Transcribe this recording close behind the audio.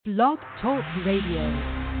Blog Talk Radio.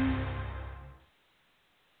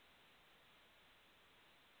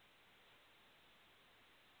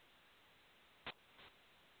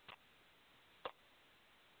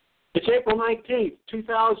 It's April 19th,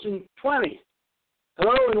 2020.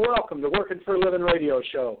 Hello and welcome to Working for a Living radio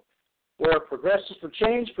show, where Progressives for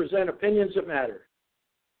Change present opinions that matter.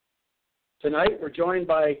 Tonight we're joined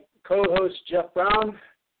by co-host Jeff Brown.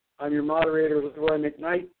 I'm your moderator, Roy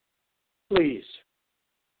McKnight. Please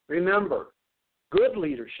remember, good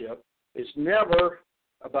leadership is never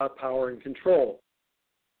about power and control,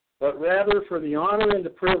 but rather for the honor and the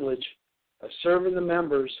privilege of serving the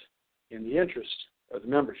members in the interest of the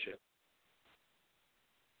membership.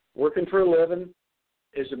 Working for a Living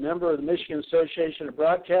is a member of the Michigan Association of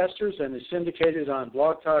Broadcasters and is syndicated on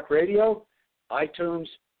Blog Talk Radio, iTunes,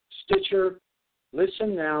 Stitcher,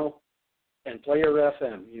 Listen Now, and Player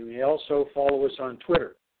FM. You may also follow us on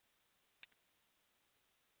Twitter.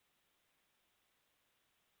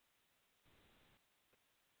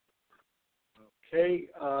 Okay,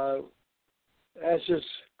 as this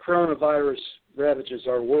coronavirus ravages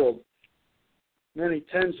our world, many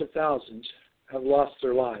tens of thousands have lost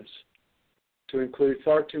their lives, to include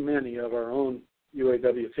far too many of our own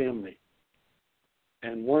UAW family.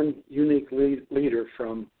 And one unique leader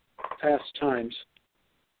from past times,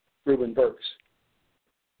 Reuben Burks,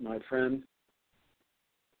 my friend,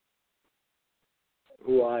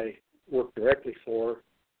 who I worked directly for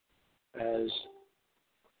as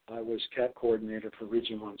I was CAP coordinator for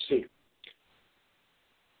Region 1C.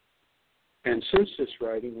 And since this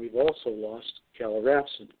writing, we've also lost Cal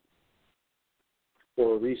Rapson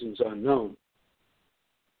for reasons unknown.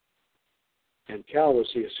 And Cal was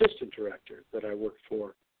the assistant director that I worked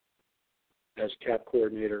for as CAP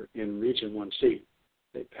coordinator in Region 1C.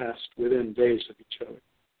 They passed within days of each other.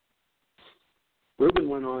 Reuben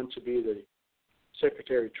went on to be the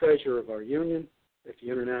secretary-treasurer of our union at the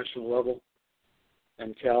international level,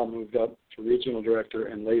 and Cal moved up to regional director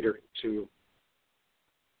and later to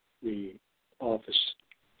the office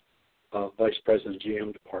of vice president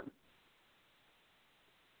GM department.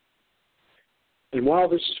 And while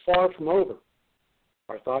this is far from over,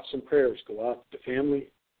 our thoughts and prayers go out to family,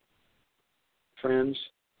 friends,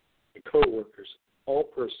 and co-workers, all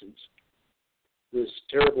persons this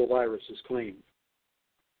terrible virus has claimed.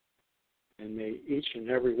 And may each and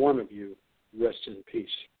every one of you rest in peace.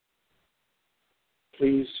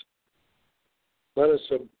 Please let us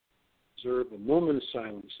observe a moment of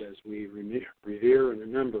silence as we revere and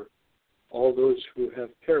remember all those who have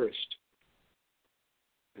perished,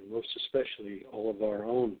 and most especially all of our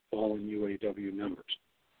own fallen UAW members.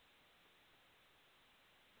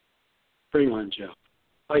 Bring on Jeff.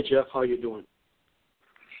 Hi, Jeff. How you doing?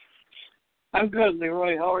 I'm good,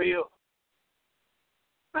 Leroy. How are you?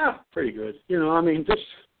 Pretty good. You know, I mean,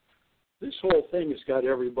 this whole thing has got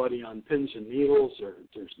everybody on pins and needles. They're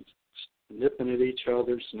nipping at each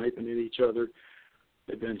other, sniping at each other.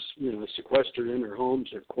 They've been, sequestered in their homes.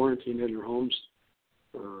 They're quarantined in their homes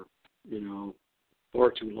for,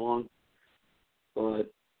 far too long.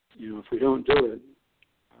 But, if we don't do it,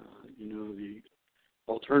 the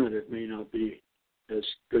alternative may not be as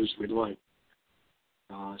good as we'd like.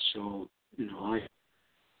 I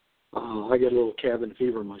get a little cabin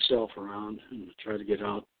fever myself around and try to get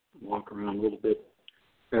out and walk around a little bit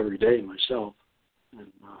every day myself. And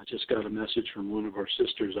I just got a message from one of our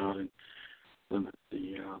sisters out in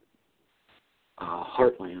the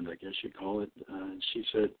Heartland, I guess you'd call it. And she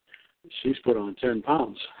said she's put on 10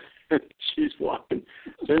 pounds. She's walking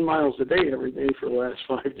 10 miles a day every day for the last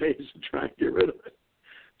 5 days to try and get rid of it.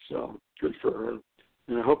 So good for her.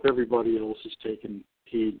 And I hope everybody else is taking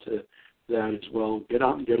heed to that as well. Get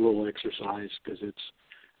out and get a little exercise because it's,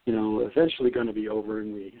 eventually going to be over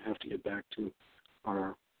and we have to get back to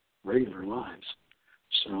our regular lives.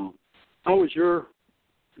 So how was your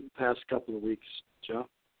past couple of weeks, Jeff?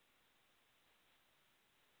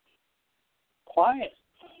 Quiet.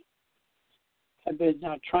 I've been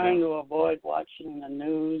trying to avoid watching the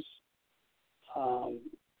news,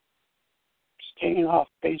 staying off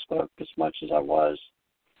Facebook as much as I was.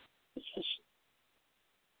 It's just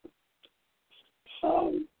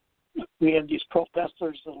we had these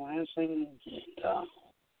protesters in Lansing, and it's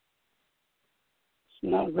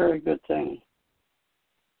not a very good thing.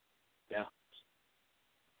 Yeah.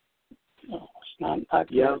 No, it's not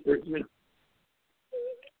good.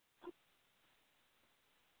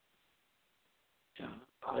 Yeah.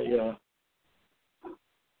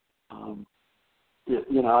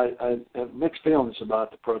 I have mixed feelings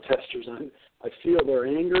about the protesters. I feel their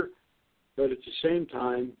anger, but at the same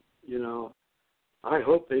time, I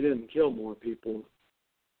hope they didn't kill more people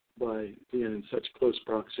by being in such close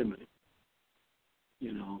proximity.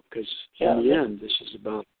 Because Yeah, in the end, this is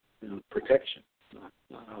about protection, not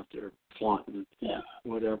out there flaunting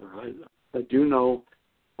whatever. I do know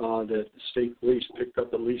that the state police picked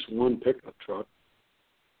up at least one pickup truck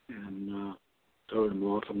and towed him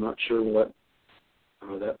off. I'm not sure what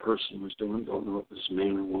that person was doing. Don't know if it was a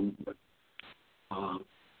man or woman, but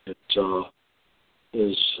it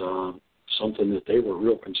is something that they were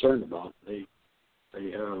real concerned about. They had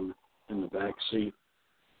him in the back seat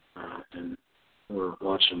and were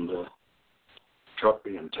watching the truck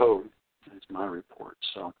being towed. That's my report.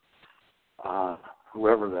 So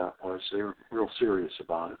whoever that was, they were real serious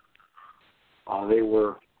about it. They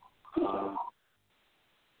were,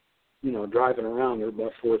 driving around. There were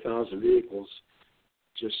about 4,000 vehicles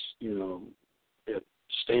just, at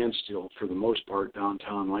standstill for the most part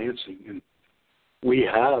downtown Lansing. And we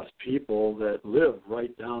have people that live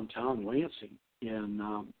right downtown Lansing. And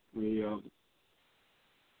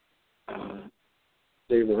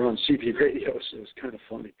they were on CB radio, so it was kind of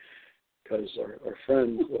funny because our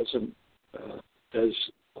friend wasn't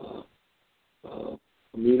as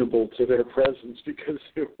amenable to their presence because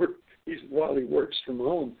while he works from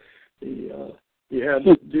home, he had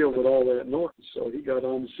to deal with all that noise. So he got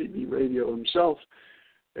on CB radio himself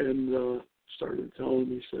and started telling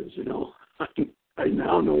me, he says, I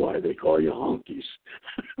now know why they call you honkies.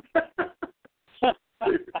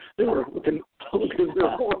 they were looking their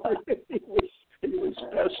horn. He was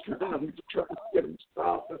pestering them to try to get him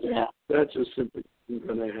stopped. Yeah. That just simply isn't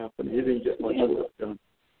going to happen. He didn't get much work done.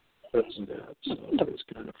 That's that. So it was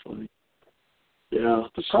kind of funny. Yeah.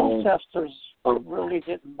 The protesters really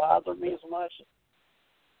didn't bother me as much,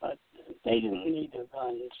 but they didn't need their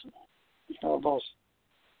guns. Those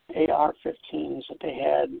AR-15s that they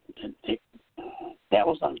had, that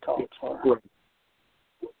was uncalled for.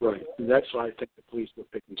 Right. And that's why I think the police were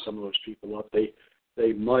picking some of those people up.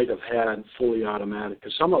 They might have had fully automatic,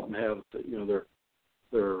 because some of them have,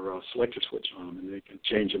 their selector switch on them, and they can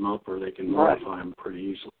change them up or they can modify them pretty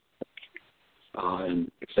easily. And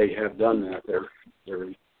if they have done that, they're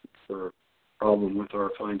a problem with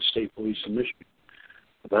our fine state police in Michigan.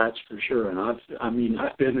 That's for sure. And I've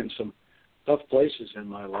been in some tough places in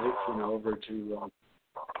my life, over to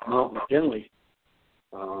Mount McKinley,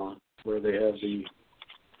 where they have the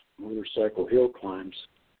motorcycle hill climbs.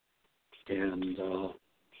 And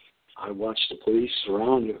I watched the police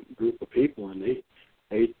surround a group of people, and they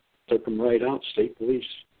took them right out. State police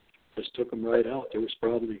just took them right out. There was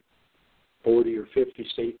probably 40 or 50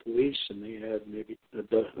 state police, and they had maybe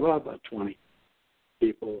about 20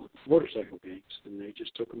 people, motorcycle gangs, and they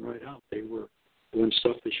just took them right out. They were doing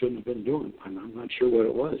stuff they shouldn't have been doing. I'm not sure what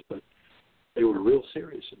it was, but they were real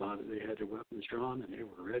serious about it. They had their weapons drawn, and they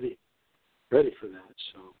were ready for that.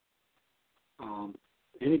 So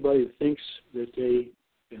anybody that thinks that they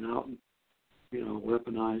can out,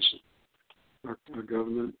 weaponize our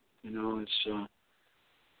government, it's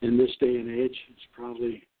in this day and age, it's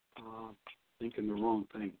probably thinking the wrong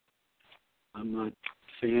thing. I'm not a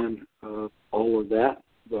fan of all of that,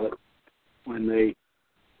 but when they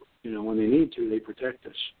need to, they protect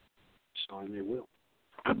us. So, and they will.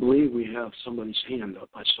 I believe we have somebody's hand up.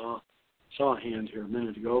 I saw a hand here a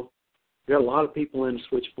minute ago. We got a lot of people in the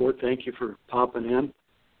switchboard. Thank you for popping in.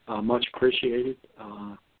 Much appreciated.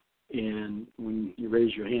 And when you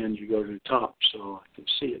raise your hand, you go to the top so I can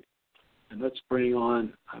see it. And let's bring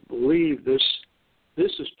on, I believe this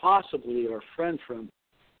is possibly our friend from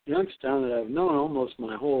Youngstown that I've known almost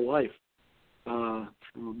my whole life, from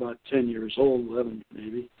about 10 years old, 11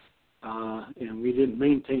 maybe. And we didn't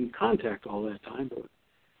maintain contact all that time, but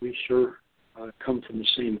we sure come from the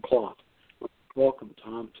same cloth. Welcome,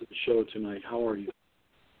 Tom, to the show tonight. How are you?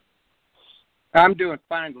 I'm doing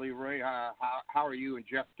fine, Leroy. How are you and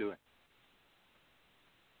Jeff doing?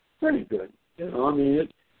 Pretty good.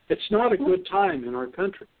 It's not a good time in our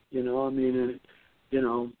country.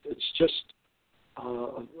 It's just, a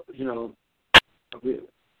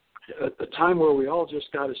time where we all just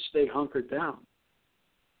got to stay hunkered down.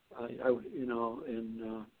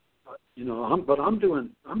 But I'm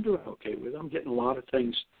doing okay with it. I'm getting a lot of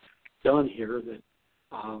things done here that,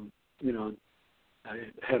 I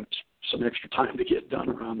have some extra time to get done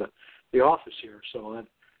around the office here. So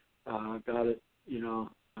I've got it,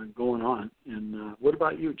 going on. And what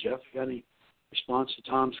about you, Jeff? You got any response to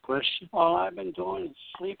Tom's question? All I've been doing is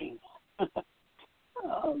sleeping.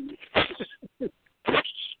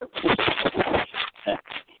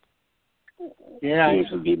 Yeah, seems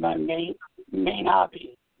to be my main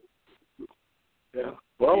hobby. Yeah.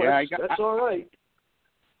 Well, yeah, that's all right.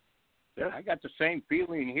 I got the same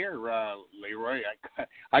feeling here, Leroy.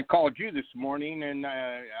 I called you this morning, and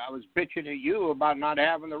I was bitching at you about not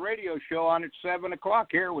having the radio show on at 7 o'clock.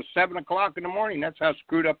 Here it was 7 o'clock in the morning. That's how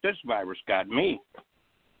screwed up this virus got me.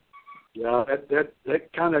 Yeah,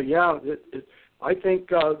 that kind of, yeah. I think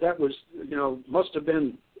that was, must have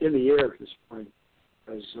been in the air this morning,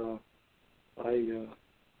 because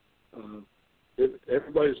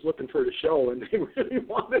everybody's looking for the show, and they really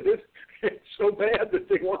wanted it so bad that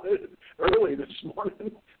they wanted it early this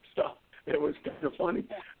morning. So it was kind of funny.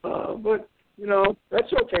 But,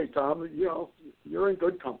 that's okay, Tom. You're in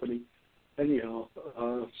good company. Anyhow,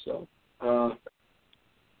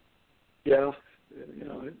 yeah,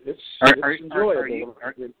 it's enjoyable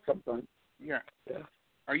sometimes. Yeah.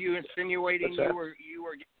 Are you insinuating you were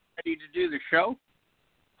getting ready to do the show?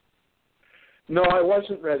 No, I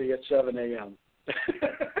wasn't ready at 7 a.m. I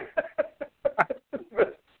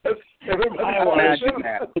imagine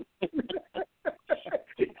that.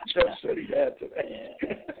 Jeff said he had today.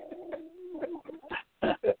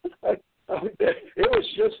 It was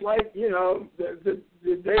just like, the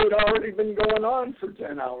day had already been going on for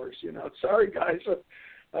 10 hours. Sorry, guys.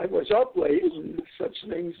 I was up late and such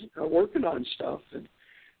things, working on stuff. And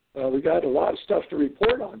we got a lot of stuff to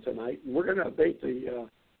report on tonight. And we're going to abate the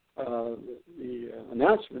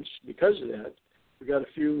announcements because of that. We got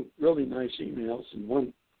a few really nice emails, and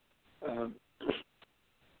one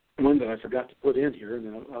that I forgot to put in here,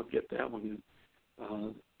 and I'll get that one in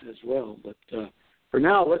as well. But for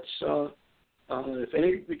now, let's.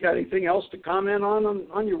 If we got anything else to comment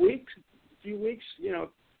on your week, a few weeks,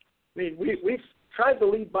 we've tried to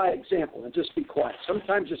lead by example and just be quiet.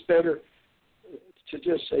 Sometimes it's better to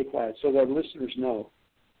just stay quiet so that listeners know.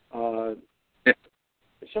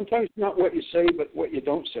 Sometimes not what you say, but what you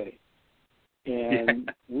don't say.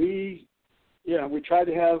 And we try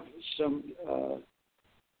to have some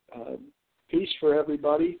peace for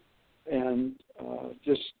everybody, and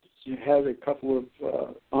just had a couple of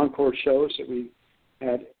encore shows that we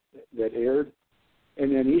had that aired.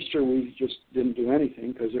 And then Easter, we just didn't do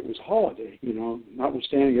anything because it was a holiday,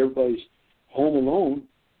 notwithstanding everybody's home alone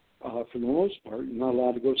for the most part. You're not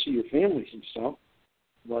allowed to go see your families and stuff.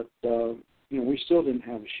 But, we still didn't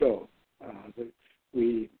have a show.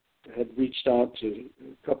 We had reached out to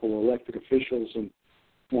a couple of elected officials and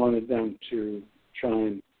wanted them to try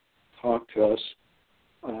and talk to us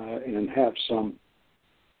and have some,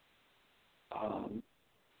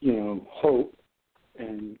 hope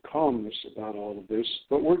and calmness about all of this.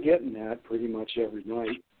 But we're getting that pretty much every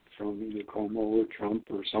night from either Cuomo or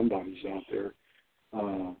Trump or somebody's out there,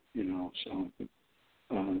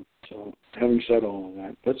 So having said all of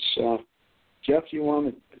that, let's, Jeff, you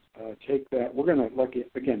want to take that? We're going to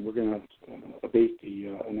abate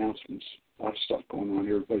the announcements. A lot of stuff going on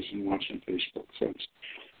here. Everybody's been watching Facebook, so it's,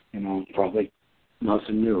 probably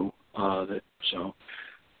nothing new.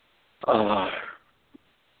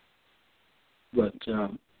 But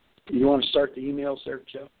you want to start the emails there,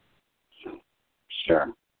 Jeff?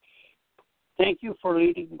 Sure. Thank you for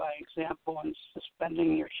leading by example and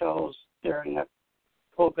suspending your shows during a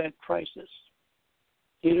COVID crisis.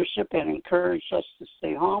 Leadership had encouraged us to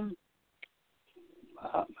stay home.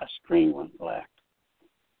 My screen went black.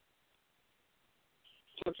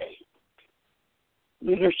 Okay.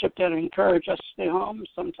 Leadership that encouraged us to stay home.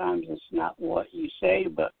 Sometimes it's not what you say,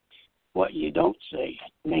 but what you don't say.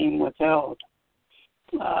 Name withheld.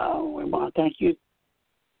 We want to thank you.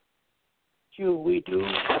 We do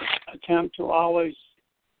attempt to always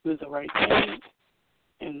do the right thing,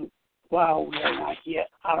 and while we are not yet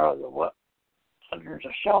out of there's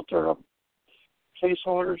a shelter of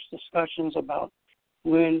placeholders, discussions about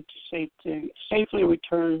when to safely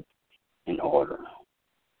return in order.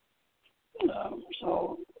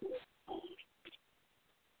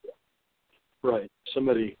 Right.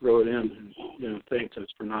 Somebody wrote in and thanked us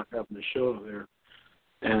for not having the show there,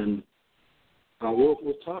 and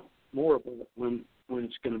we'll talk more about when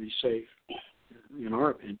it's going to be safe, in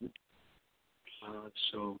our opinion.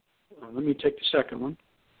 Let me take the second one.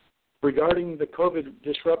 Regarding the COVID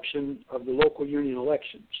disruption of the local union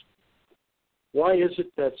elections, why is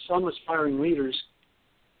it that some aspiring leaders,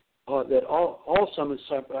 that all some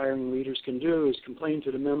aspiring leaders can do is complain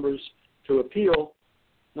to the members to appeal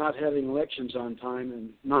not having elections on time and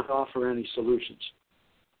not offer any solutions?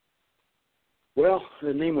 Well,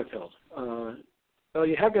 the name withheld.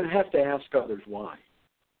 You're going to have to ask others why.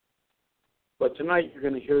 But tonight you're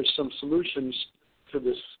going to hear some solutions to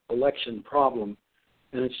this election problem.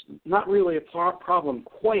 And it's not really a problem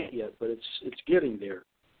quite yet, but it's getting there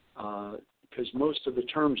because most of the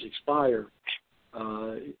terms expire,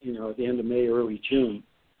 at the end of May, early June,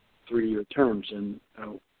 3-year terms. And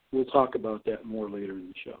we'll talk about that more later in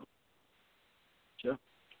the show. Jeff?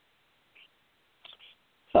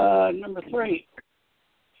 Number 3.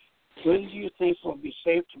 When do you think will be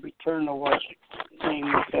safe to return to work?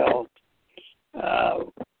 Name withheld.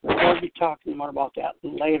 We'll be talking more about that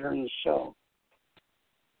later in the show.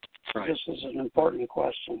 Right. This is an important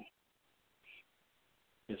question.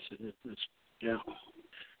 Yes, it is. Yeah.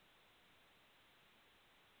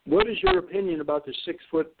 What is your opinion about the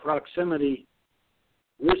 6-foot proximity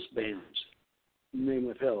wristbands? Name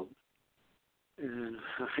withheld. And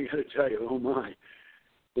I got to tell you, oh my.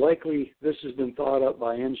 Likely this has been thought up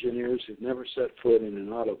by engineers who've never set foot in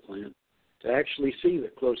an auto plant to actually see the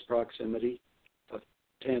close proximity of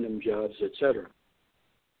tandem jobs, etc.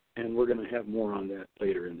 And we're going to have more on that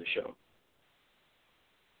later in the show.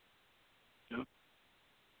 Yep.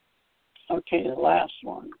 Okay, the last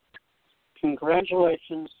one.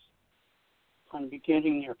 Congratulations on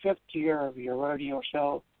beginning your 5th year of your radio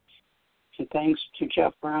show. And thanks to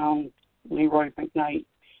Jeff Brown, Leroy McKnight,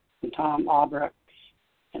 and Tom Albrecht,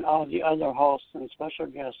 and all the other hosts and special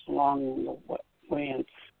guests along the way, and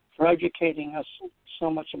for educating us so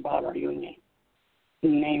much about our union.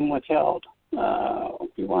 Name withheld.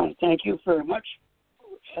 We want to thank you very much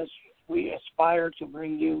as we aspire to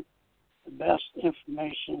bring you the best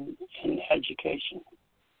information in education.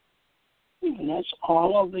 And that's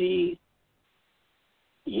all of the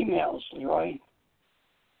emails, Leroy.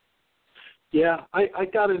 Yeah, I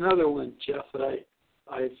got another one, Jeff, that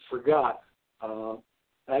I forgot.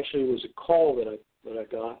 Actually, it was a call that I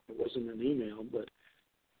got. It wasn't an email, but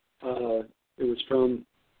it was from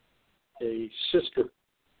a sister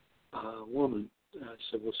woman,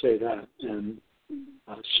 so we'll say that. And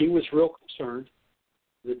she was real concerned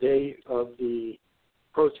the day of the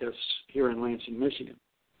protests here in Lansing, Michigan.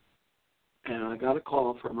 And I got a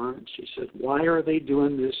call from her, and she said, why are they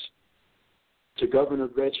doing this to Governor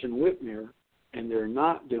Gretchen Whitmer, and they're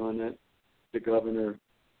not doing it to Governor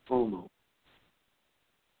Cuomo?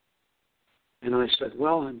 And I said,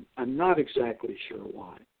 well, I'm not exactly sure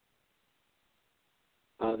why.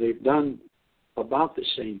 They've done about the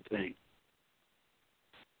same thing.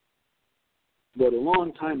 But a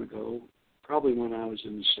long time ago, probably when I was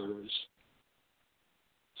in the service,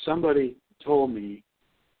 somebody told me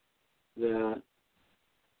that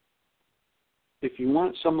if you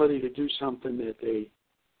want somebody to do something that they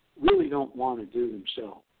really don't want to do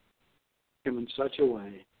themselves, them in such a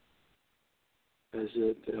way as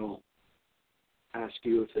that they'll ask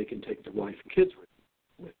you if they can take their wife and kids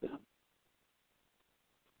with them,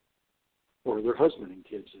 or their husband and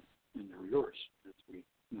kids, and they're yours, as we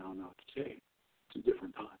now know today. It's a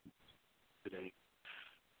different time today.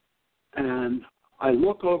 And I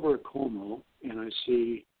look over at Cuomo, and I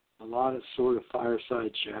see a lot of sort of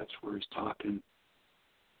fireside chats where he's talking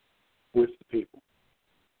with the people,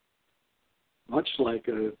 much like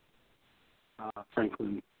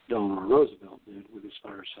Franklin Delano Roosevelt did with his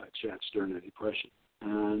fireside chats during the Depression.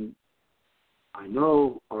 And I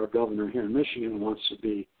know our governor here in Michigan wants to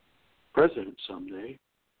be president someday,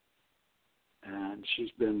 and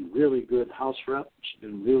she's been really good House rep, she's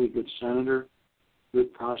been really good senator,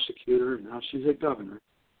 good prosecutor, and now she's a governor.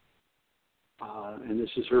 And this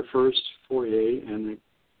is her first foray in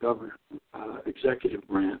the executive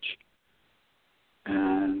branch.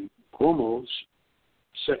 And Cuomo's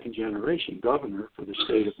second-generation governor for the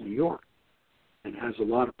state of New York and has a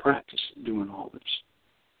lot of practice doing all this.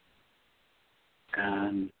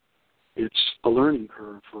 And it's a learning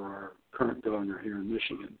curve for our current governor here in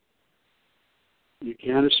Michigan. You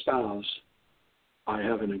can't espouse, I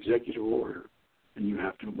have an executive order, and you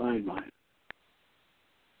have to abide by it.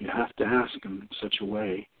 You have to ask them in such a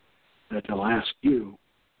way that they'll ask you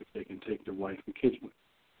if they can take their wife and kids with them.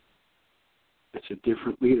 It's a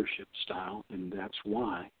different leadership style, and that's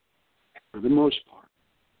why, for the most part.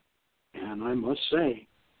 And I must say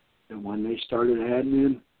that when they started adding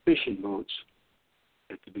in fishing boats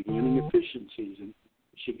at the beginning of fishing season in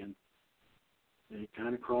Michigan, they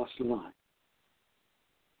kind of crossed the line.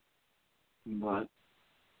 But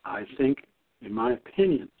I think, in my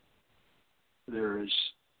opinion, there is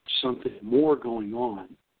something more going on,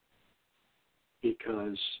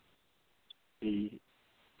 because the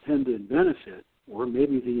intended benefit, or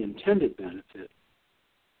maybe the intended benefit,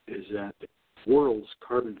 is that the world's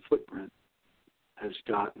carbon footprint has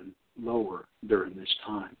gotten lower during this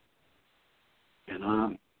time. And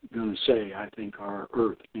I'm going to say I think our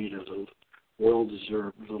Earth needed a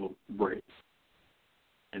well-deserved little break.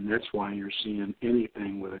 And that's why you're seeing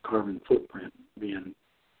anything with a carbon footprint being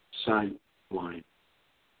sidelined.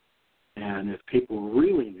 And if people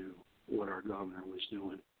really knew what our governor was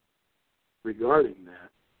doing regarding that,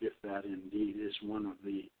 if that indeed is one of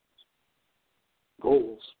the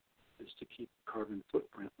goals is to keep carbon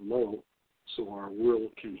footprint low so our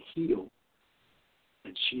world can heal.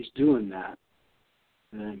 And she's doing that.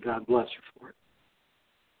 And God bless her for it.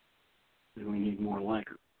 And we need more like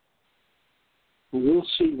her. But we'll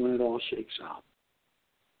see when it all shakes out.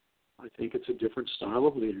 I think it's a different style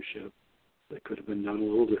of leadership that could have been done a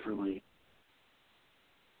little differently.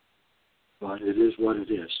 But it is what it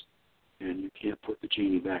is. And you can't put the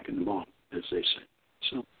genie back in the bottle, as they say.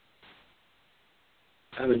 So,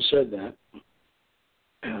 having said that,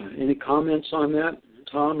 any comments on that,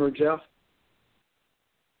 Tom or Jeff?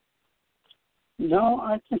 No,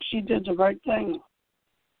 I think she did the right thing.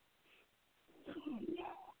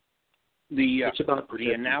 It's about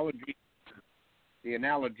the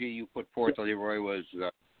analogy you put forth, Leroy, was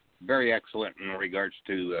very excellent in regards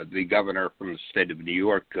to the governor from the state of New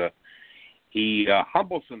York. He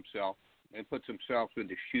humbles himself and puts himself in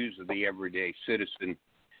the shoes of the everyday citizen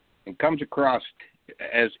and comes across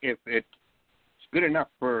as if it's good enough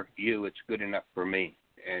for you, it's good enough for me.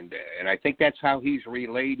 And I think that's how he's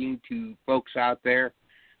relating to folks out there.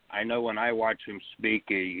 I know when I watch him speak,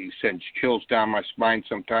 he sends chills down my spine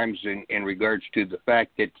sometimes in regards to the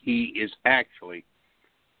fact that he is actually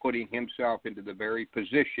putting himself into the very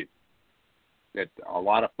position that a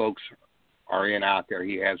lot of folks are in out there.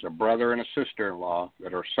 He has a brother and a sister-in-law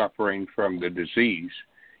that are suffering from the disease.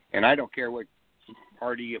 And I don't care what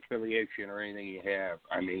party affiliation or anything you have.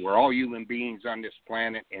 I mean, we're all human beings on this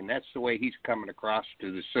planet, and that's the way he's coming across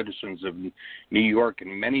to the citizens of New York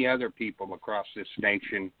and many other people across this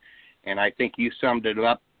nation. And I think you summed it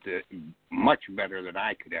up much better than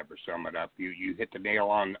I could ever sum it up. You hit the nail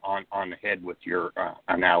on the head with your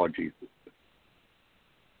analogy.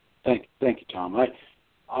 Thank you, Tom.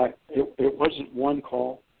 It wasn't one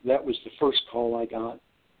call. That was the first call I got,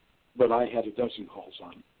 but I had a dozen calls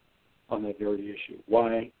on that very issue.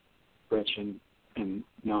 Why Gretchen and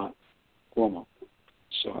not Cuomo?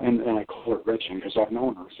 So, and I call her Gretchen because I've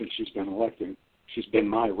known her since she's been elected. She's been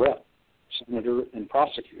my rep, senator, and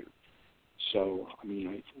prosecutor. So, I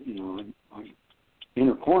mean, I'm in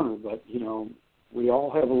her corner, but, we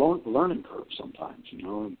all have a learning curve sometimes,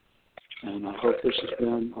 and I hope this has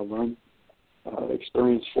been a learning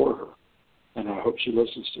experience for her. And I hope she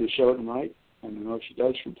listens to the show tonight, and I know she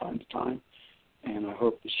does from time to time. And I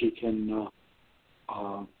hope that she can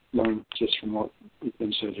learn just from what we've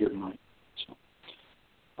been said here tonight. So,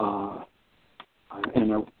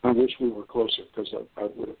 and I wish we were closer because I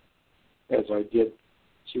would have, as I did.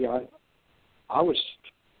 See, I was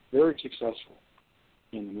very successful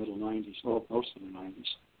in the middle 90s, well, most of the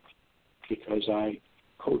 90s, because I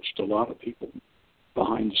coached a lot of people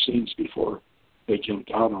behind the scenes before they jumped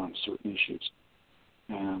out on certain issues.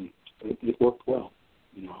 And it worked well,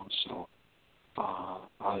 so.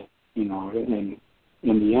 And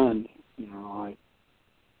in the end, I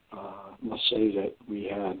must say that we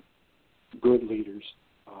had good leaders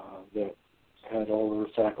that had all their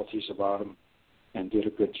faculties about them and did a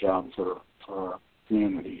good job for our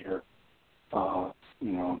community here.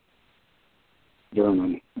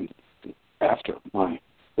 During and after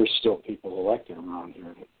there's still people elected around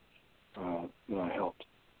here that I helped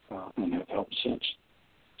and have helped since.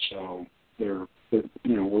 So we're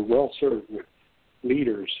well served with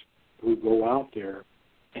leaders who go out there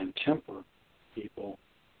and temper people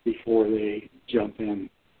before they jump in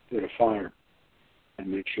to the fire and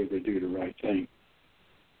make sure they do the right thing.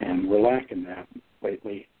 And we're lacking that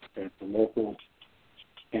lately at the local,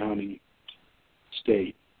 county,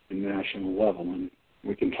 state, and national level. And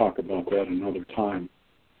we can talk about that another time.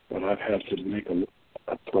 But I've had to make a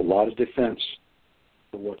lot of defense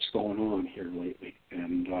for what's going on here lately.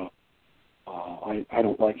 And I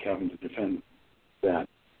don't like having to defend that,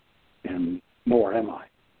 and nor am I,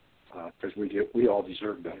 because we all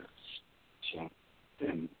deserve better. So,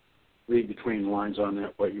 and read between the lines on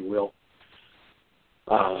that what you will.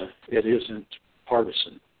 It isn't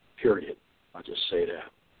partisan, period. I'll just say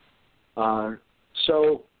that.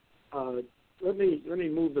 So let me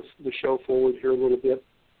move the show forward here a little bit.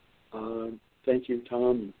 Thank you,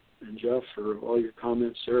 Tom and Jeff, for all your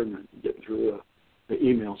comments there and getting through the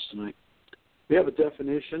emails tonight. We have a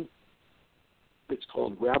definition. It's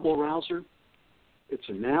called rabble-rouser. It's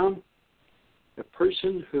a noun, a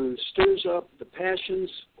person who stirs up the passions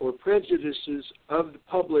or prejudices of the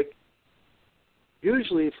public,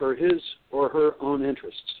 usually for his or her own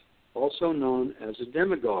interests, also known as a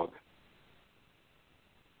demagogue.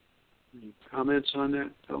 Any comments on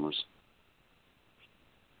that, Thomas?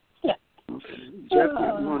 Yeah. Okay. Jeff,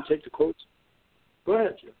 you want to take the quotes? Go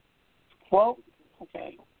ahead, Jeff. Quote?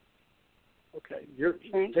 Okay. Okay.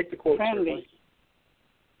 Take the quotes.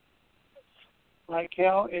 Like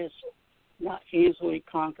hell is not easily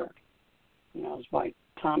conquered. It's by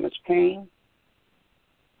Thomas Paine.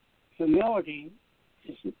 Humility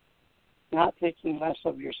is not thinking less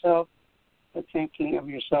of yourself, but thinking of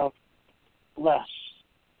yourself less.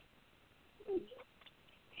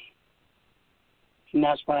 And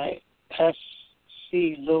that's by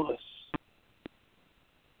S.C. Lewis.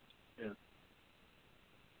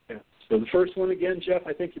 Yeah. So the first one again, Jeff,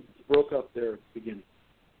 I think you broke up there at the beginning.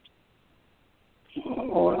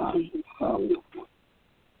 Hold on.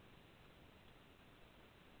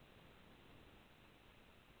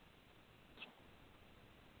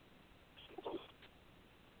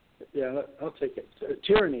 Yeah, I'll take it.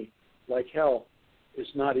 Tyranny, like hell, is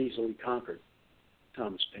not easily conquered,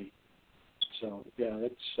 Thomas Paine. So, yeah,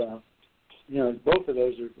 that's, both of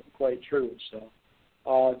those are quite true. So,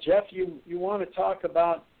 Jeff, you want to talk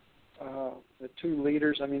about the two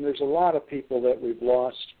leaders? I mean, there's a lot of people that we've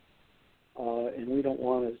lost, and we don't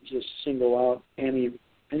want to just single out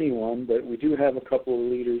anyone, but we do have a couple of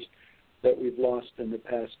leaders that we've lost in the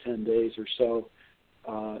past 10 days or so,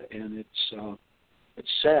 and it's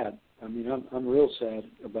sad. I mean, I'm real sad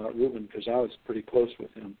about Reuben because I was pretty close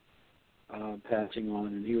with him passing on,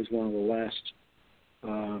 and he was one of the last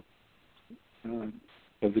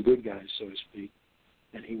of the good guys, so to speak.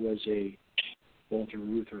 And he was a Walter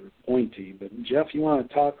Reuther appointee. But Jeff, you want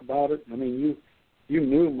to talk about it? I mean, you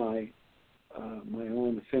knew my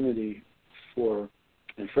own affinity for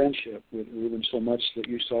and friendship with Reuben so much that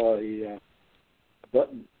you saw a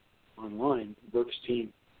button online, Burke's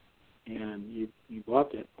Team, and you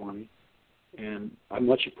bought that for me, and I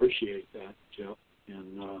much appreciate that, Jeff,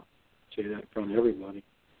 and say that in front of everybody.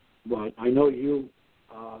 But I know you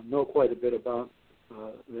know quite a bit about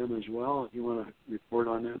them as well. If you want to report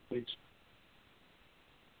on that, please.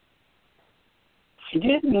 I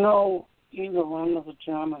didn't know either one of the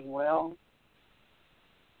gentlemen well,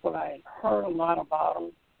 but I had heard a lot about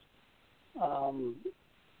them,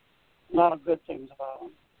 a lot of good things about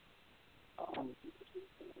them.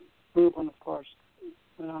 Reuben, of course,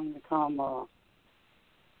 went on to become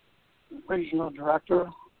regional director.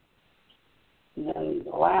 And then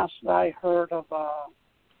the last I heard of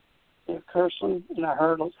Dave Kerson, and I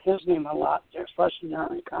heard his name a lot, especially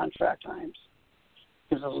during contract times,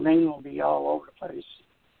 because his name will be all over the place.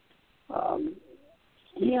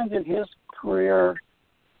 He ended his career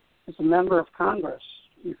as a member of Congress.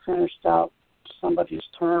 He finished out somebody's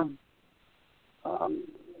term.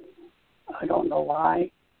 I don't know why.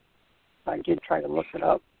 I did try to look it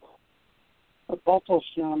up. But both those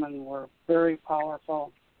gentlemen were very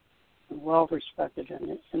powerful and well respected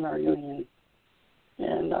in our union,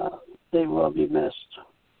 and they will be missed.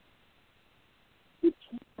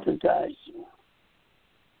 Good guys.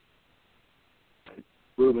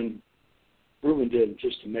 Reuben did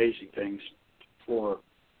just amazing things for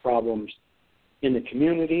problems in the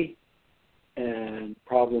community and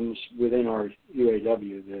problems within our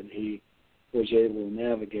UAW that he was able to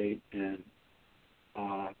navigate and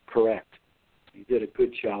correct. He did a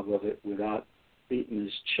good job of it without beating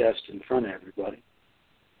his chest in front of everybody.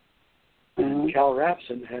 And Cal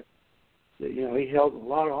Rapson had, he held a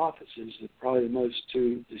lot of offices, probably the most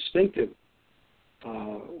two distinctive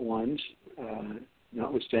ones,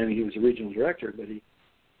 notwithstanding he was a regional director, but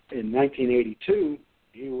in 1982,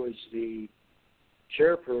 he was the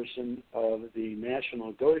chairperson of the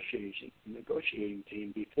national negotiating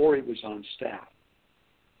team before he was on staff.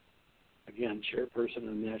 Again, chairperson of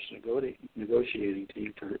the national negotiating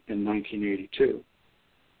team in 1982.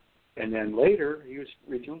 And then later, he was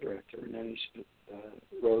regional director, and then he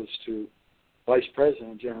rose to vice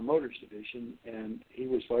president of General Motors Division, and he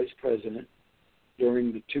was vice president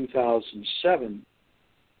during the 2007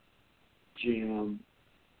 GM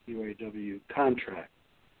UAW contract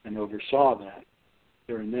and oversaw that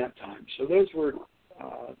during that time. So those were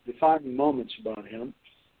defining moments about him.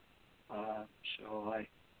 So I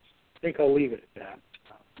think I'll leave it at that.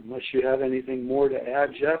 Unless you have anything more to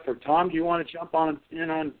add, Jeff, or Tom, do you want to jump in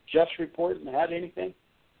on Jeff's report and add anything?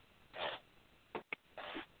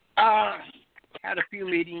 Had a few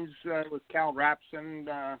meetings with Cal Rapson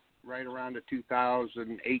right around the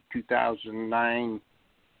 2008, 2009,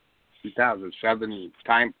 2007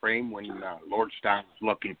 time frame when Lordstown was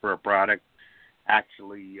looking for a product.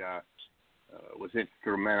 Actually was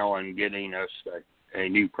instrumental in getting us a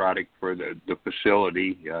new product for the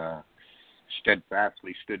facility.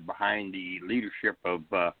 Steadfastly stood behind the leadership of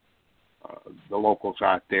the locals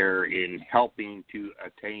out there in helping to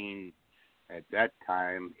attain, at that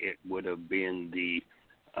time, it would have been the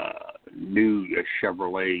new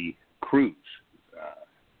Chevrolet Cruze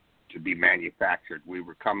to be manufactured. We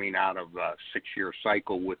were coming out of a 6-year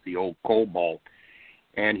cycle with the old Cobalt,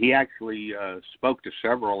 And he actually spoke to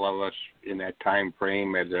several of us in that time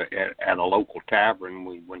frame at a local tavern.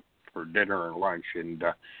 We went for dinner and lunch, and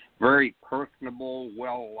very personable,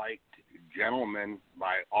 well-liked gentleman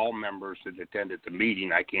by all members that attended the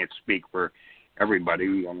meeting. I can't speak for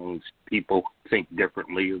everybody. I mean, people think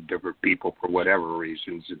differently of different people for whatever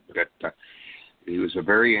reasons. But he was a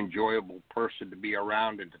very enjoyable person to be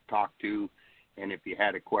around and to talk to. And if you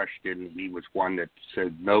had a question, he was one that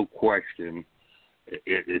said, no question,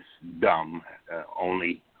 it's dumb.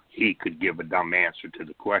 Only he could give a dumb answer to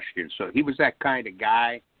the question. So he was that kind of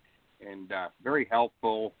guy, and very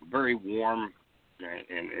helpful, very warm, and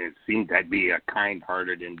it seemed to be a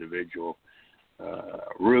kind-hearted individual.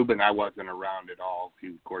 Ruben, I wasn't around at all.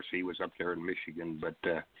 Of course, he was up there in Michigan, but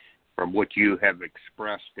from what you have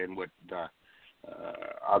expressed and what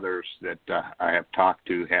others that I have talked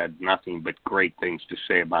to had nothing but great things to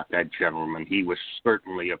say about that gentleman. He was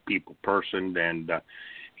certainly a people person, and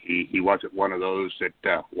he wasn't one of those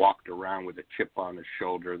that walked around with a chip on his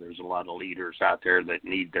shoulder. There's a lot of leaders out there that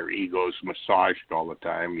need their egos massaged all the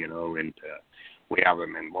time, you know, and we have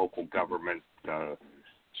them in local government,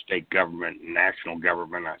 state government, national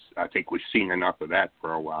government. I think we've seen enough of that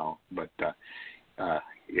for a while, but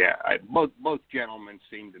both gentlemen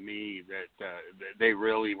seemed to me that they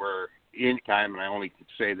really were in time, and I only could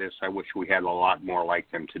say this, I wish we had a lot more like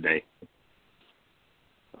them today.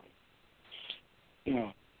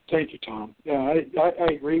 Yeah, thank you, Tom. Yeah,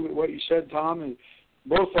 I agree with what you said, Tom, and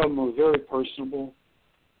both of them were very personable,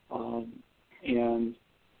 and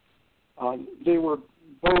they were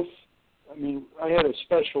both, I mean, I had a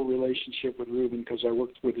special relationship with Ruben because I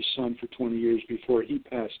worked with his son for 20 years before he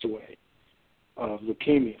passed away of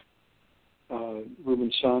leukemia.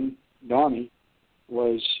 Ruben's son, Donnie,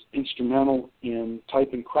 was instrumental in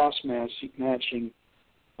type and cross-matching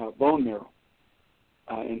bone marrow.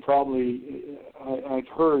 And probably I've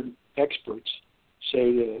heard experts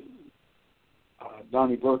say that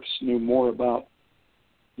Donnie Burks knew more about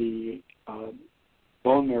the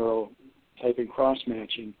bone marrow type and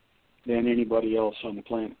cross-matching than anybody else on the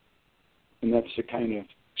planet. And that's the kind of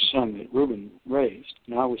son that Ruben raised.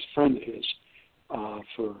 And I was a friend of his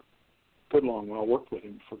for a good long while, worked with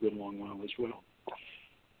him for a good long while as well.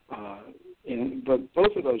 But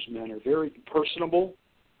both of those men are very personable.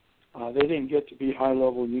 They didn't get to be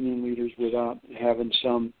high-level union leaders without having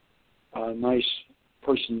some nice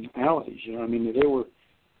personalities. You know, I mean, they were,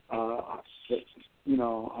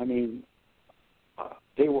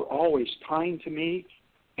 they were always kind to me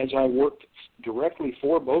as I worked directly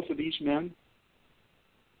for both of these men.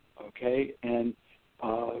 Okay, and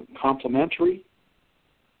complimentary,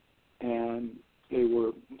 and they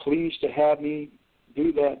were pleased to have me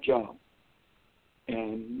do that job,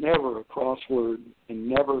 and never a crossword, and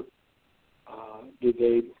never did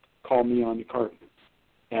they call me on the carpet.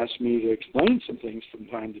 Asked me to explain some things from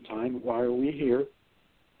time to time. Why are we here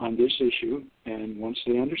on this issue? And once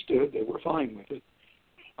they understood, they were fine with it.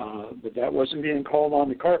 But that wasn't being called on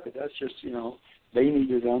the carpet. That's just, you know, they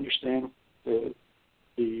needed to understand the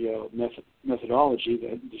methodology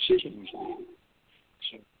that the decision was made.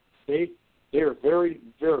 So they are very,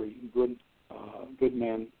 very good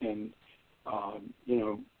men. And, you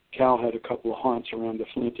know, Cal had a couple of haunts around the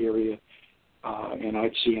Flint area, and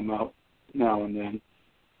I'd see him out now and then.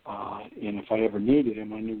 And if I ever needed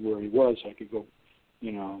him, I knew where he was. I could go,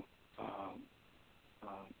 you know,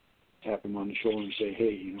 tap him on the shoulder and say,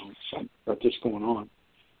 hey, you know, I've got this going on.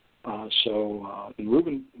 And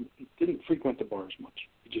Ruben didn't frequent the bar as much.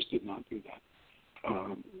 He just did not do that.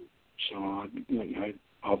 I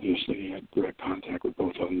obviously had direct contact with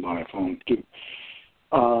both of them by phone, too.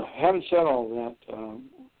 Having said all that,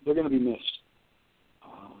 they're going to be missed.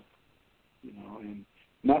 You know, and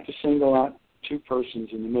not to single out two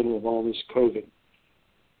persons in the middle of all this COVID,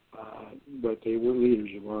 but they were leaders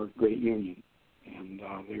of our great union, and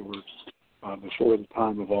they were before the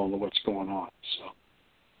time of all of what's going on. So,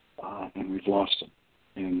 and we've lost them.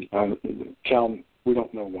 And Cal, we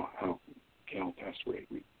don't know how Cal passed away.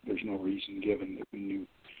 There's no reason given that we knew.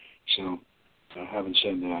 So, having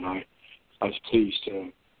said that, I was pleased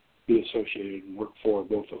to be associated and work for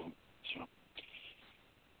both of them. So.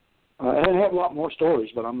 And I have a lot more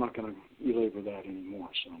stories, but I'm not going to belabor that anymore.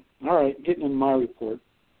 So, all right, getting into my report.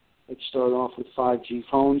 Let's start off with 5G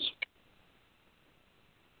phones.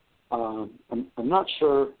 I'm not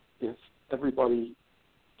sure if everybody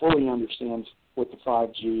fully understands what the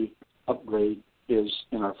 5G upgrade is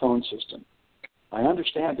in our phone system. I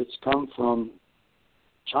understand it's come from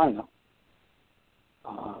China.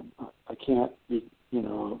 I can't be,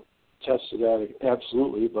 attest to that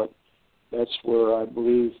absolutely, but that's where I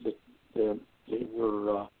believe that they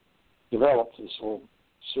were developed, this whole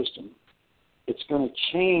system, it's going to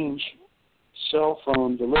change cell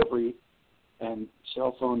phone delivery and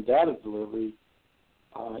cell phone data delivery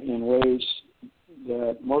in ways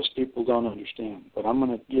that most people don't understand. But I'm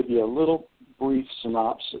going to give you a little brief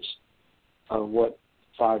synopsis of what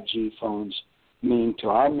 5G phones mean to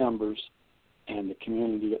our members and the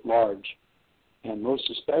community at large, and most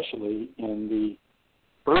especially in the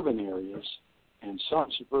urban areas and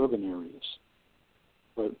some suburban areas,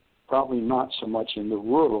 but probably not so much in the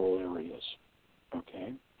rural areas,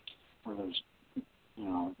 okay, where there's,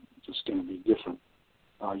 just going to be different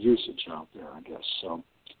usage out there, I guess. So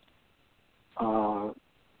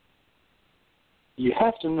you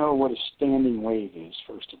have to know what a standing wave is,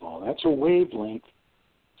 first of all. That's a wavelength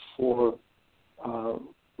for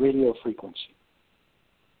radio frequency.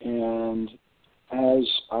 And as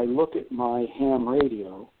I look at my ham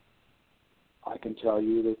radio, I can tell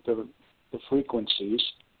you that the frequencies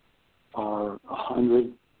are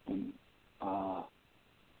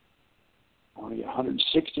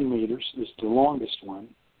 160 meters is the longest one.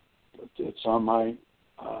 It's on my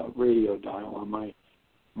radio dial, on my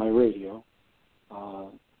radio,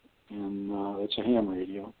 and it's a ham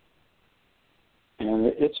radio. And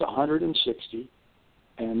it's 160,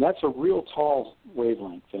 and that's a real tall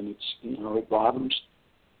wavelength, and it's, it bottoms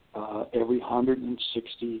every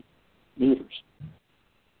 160 meters,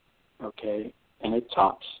 okay, and it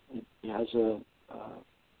tops. It has a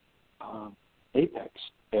apex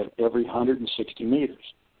at every 160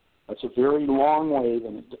 meters. That's a very long wave,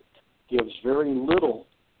 and it gives very little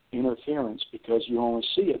interference because you only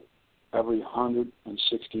see it every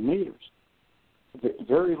 160 meters.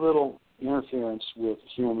 Very little interference with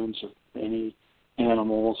humans or any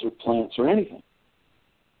animals or plants or anything.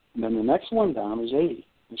 And then the next one down is 80.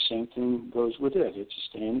 The same thing goes with it.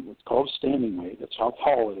 It's called a standing wave. That's how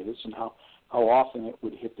tall it is and how often it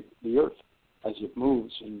would hit the earth as it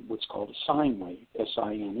moves in what's called a sine wave,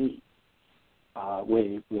 S-I-N-E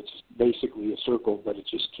wave. It's basically a circle, but it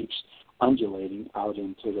just keeps undulating out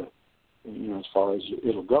into the, as far as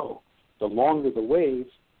it'll go. The longer the wave,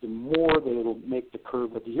 the more that it'll make the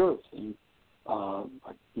curve of the earth. And,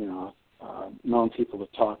 known people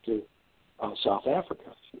that talk to South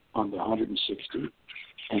Africa on the 160,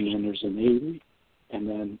 and then there's an 80, and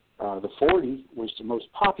then the 40 was the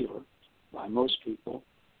most popular by most people,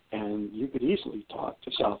 and you could easily talk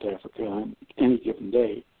to South Africa on any given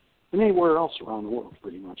day, and anywhere else around the world,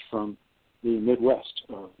 pretty much, from the Midwest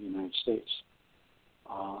of the United States.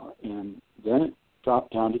 And then it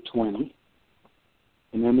dropped down to 20,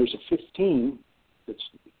 and then there's a 15 that's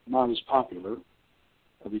not as popular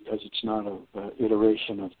because it's not an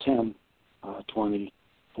iteration of 10, 20,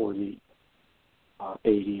 40,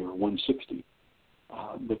 80, or 160.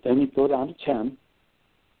 But then you go down to 10,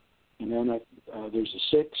 and then there's a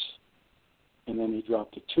 6, and then you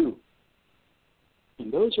drop to 2.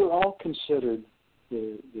 And those are all considered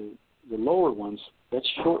the lower ones. That's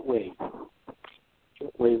shortwave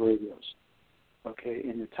radios. Okay,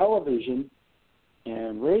 and the television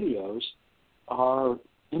and radios are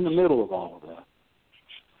in the middle of all of that.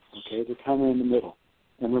 Okay, they're kind of in the middle.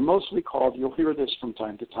 And they're mostly called, you'll hear this from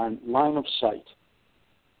time to time, line of sight.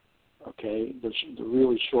 Okay, the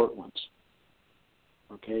really short ones.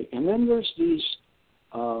 Okay, and then there's these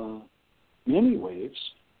mini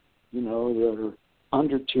waves, that are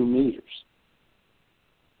under 2 meters.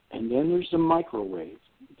 And then there's the microwave.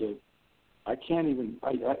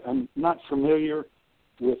 I'm not familiar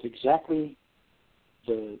with exactly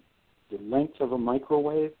the length of a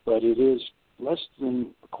microwave, but it is less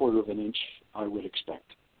than a quarter of an inch, I would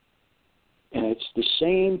expect. And it's the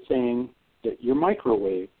same thing that your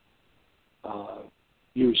microwave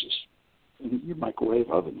uses in your microwave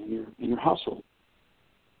oven in your household.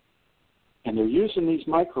 And they're using these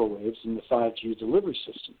microwaves in the 5G delivery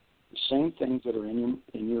system, the same things that are in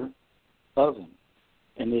your oven.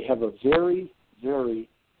 And they have a very, very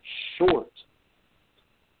short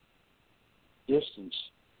distance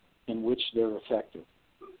in which they're effective,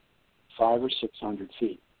 500 or 600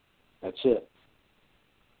 feet. That's it.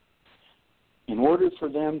 In order for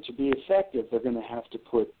them to be effective, they're going to have to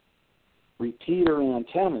put repeater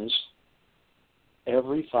antennas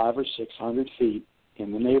every 500 or 600 feet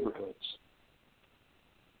in the neighborhoods.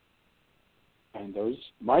 And those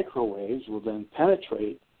microwaves will then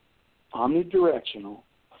penetrate omnidirectional,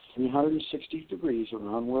 360 degrees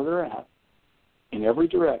around where they're at, in every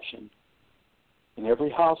direction, in every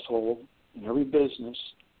household, in every business.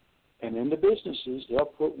 And in the businesses, they'll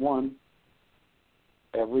put one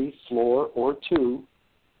every floor or 2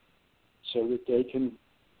 so that they can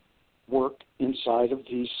work inside of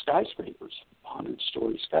these skyscrapers,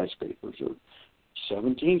 100-story skyscrapers or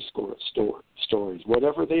 17 stories,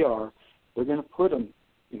 whatever they are, they're going to put them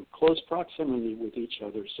in close proximity with each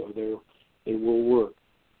other so they will work.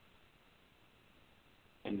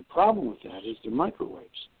 And the problem with that is they're microwaves.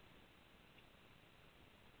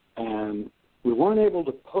 And we weren't able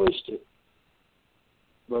to post it,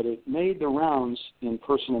 but it made the rounds in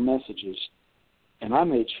personal messages. And I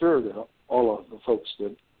made sure that all of the folks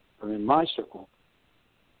that are in my circle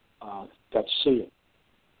got to see it.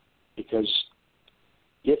 Because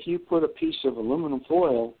if you put a piece of aluminum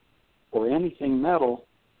foil or anything metal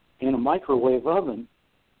in a microwave oven,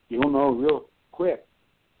 you'll know real quick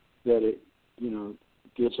that it,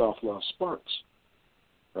 gives off a lot of sparks,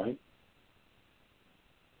 right?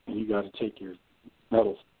 And you got to take your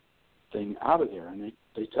metal thing out of there. And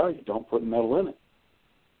they tell you, don't put metal in it.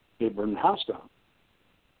 It'll burn the house down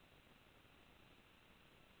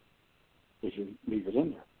if you leave it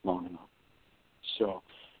in there long enough. So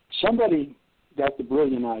somebody got the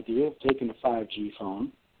brilliant idea of taking a 5G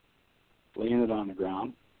phone, laying it on the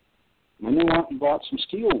ground, and then they went and bought some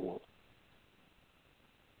steel wool.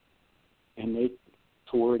 And they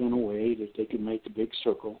tore it in a way that they could make a big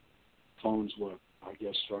circle. Phones were,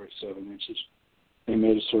 7 inches. They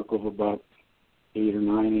made a circle of about 8 or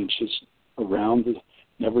 9 inches around it,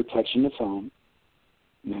 never touching the phone,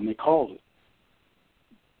 and then they called it.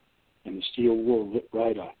 And the steel wool lit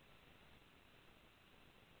right up.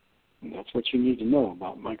 And that's what you need to know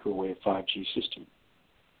about microwave 5G system.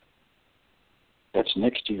 That's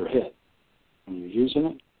next to your head when you're using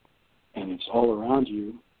it, and it's all around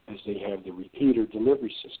you as they have the repeater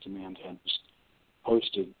delivery system antennas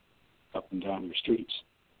posted up and down your streets.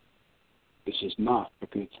 This is not a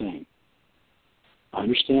good thing. I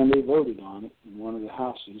understand they voted on it in one of the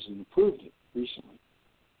houses and approved it recently.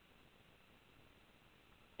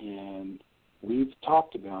 And we've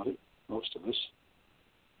talked about it, most of us,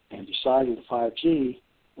 and decided 5G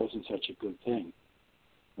wasn't such a good thing.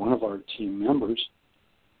 One of our team members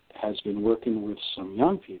has been working with some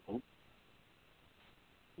young people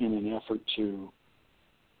in an effort to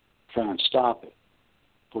try and stop it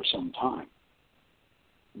for some time.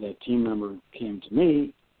 That team member came to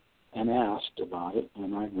me and asked about it,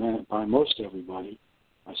 and I ran it by most everybody.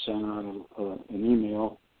 I sent out an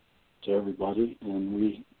email to everybody, and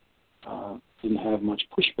we didn't have much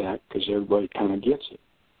pushback because everybody kind of gets it,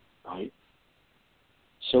 right?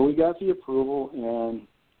 So we got the approval, and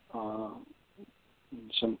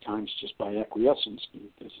sometimes just by acquiescence,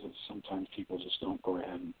 because sometimes people just don't go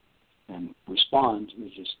ahead and respond. They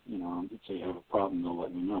just, if they have a problem, they'll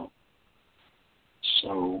let me know.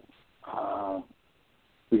 So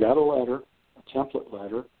we got a letter, a template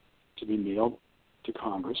letter, to be mailed to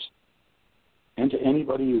Congress and to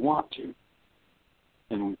anybody you want to.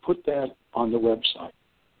 And we put that on the website,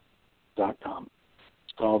 .com.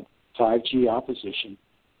 It's called 5G Opposition.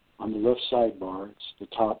 On the left sidebar, it's the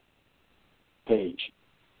top page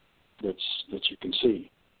that you can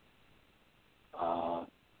see.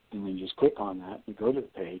 And then you just click on that and go to the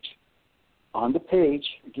page. On the page,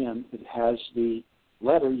 again, it has the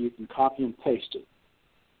letter. You can copy and paste it.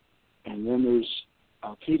 And then there's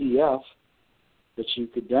a PDF that you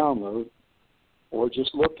could download or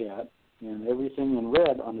just look at, and everything in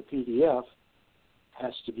red on the PDF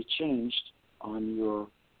has to be changed on your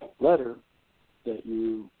letter that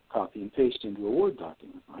you copy and paste into a Word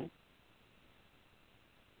document, right?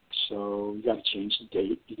 So you got to change the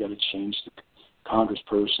date. You got to change the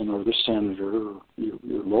congressperson or the senator or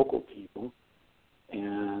your local people.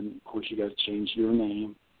 And, of course, you got to change your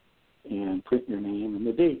name and print your name and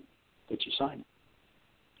the date that you sign it.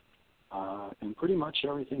 And pretty much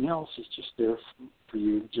everything else is just there for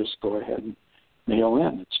you to just go ahead and mail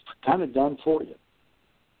in. It's kind of done for you.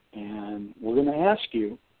 And we're going to ask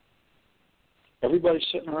you, everybody's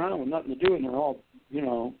sitting around with nothing to do, and they're all,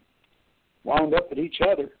 wound up at each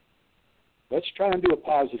other. Let's try and do a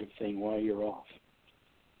positive thing while you're off.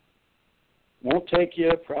 Won't take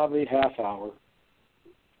you probably half hour.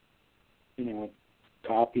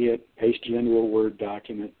 Copy it, paste it into a Word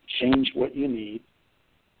document, change what you need,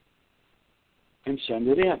 and send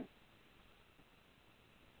it in.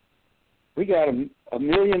 We got a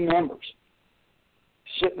million members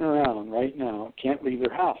sitting around right now, can't leave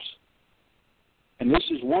their house. And this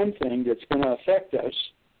is one thing that's going to affect us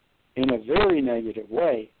in a very negative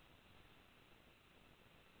way.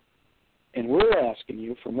 And we're asking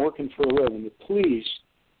you, from Working for a Living, to please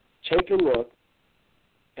take a look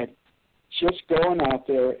at just going out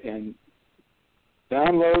there and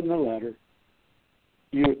downloading the letter.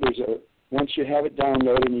 Once you have it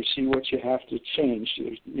downloaded and you see what you have to change,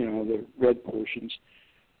 the red portions,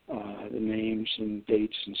 the names and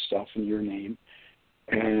dates and stuff, and your name,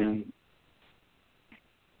 and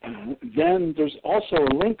then there's also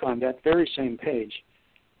a link on that very same page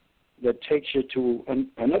that takes you to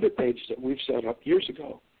another page that we've set up years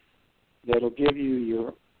ago that'll give you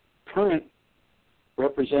your current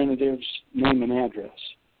representative's name and address,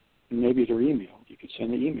 and maybe their email. You can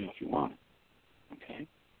send an email if you want it, okay,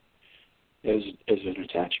 as an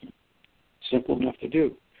attachment. Simple enough to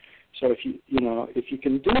do. So if you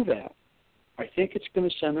can do that, I think it's going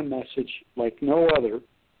to send a message like no other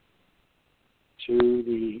to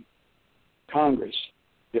the Congress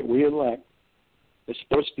that we elect that's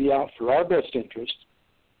supposed to be out for our best interest,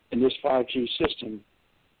 and this 5G system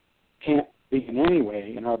can't be in any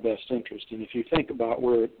way in our best interest. And if you think about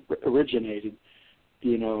where it originated,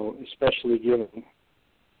 especially given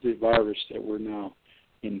the virus that we're now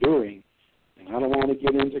enduring, and I don't want to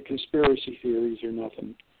get into conspiracy theories or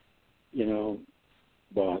nothing,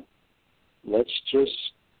 but let's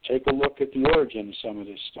just take a look at the origin of some of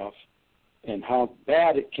this stuff and how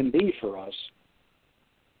bad it can be for us,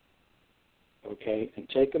 okay? And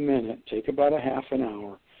take a minute, take about a half an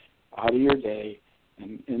hour out of your day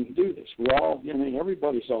and do this. We all,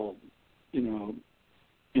 everybody's all,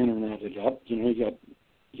 interneted up. You got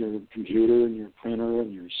your computer and your printer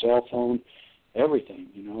and your cell phone, everything,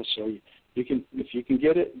 so you can, if you can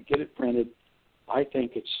get it printed, I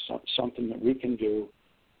think it's something that we can do.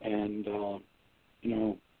 And,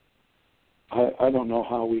 I don't know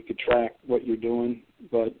how we could track what you're doing,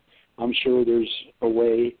 but I'm sure there's a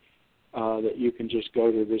way that you can just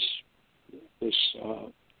go to this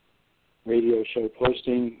radio show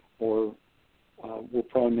posting, or we'll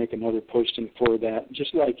probably make another posting for that.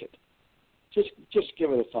 Just like it. Just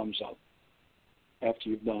give it a thumbs up after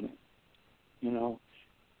you've done it,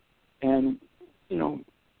 And,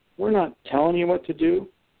 we're not telling you what to do,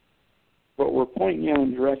 but we're pointing you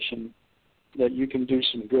in a direction that you can do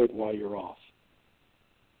some good while you're off.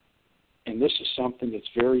 And this is something that's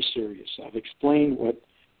very serious. I've explained what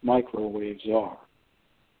microwaves are,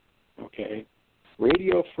 okay?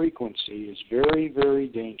 Radio frequency is very, very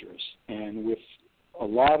dangerous, and with a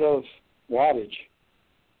lot of wattage,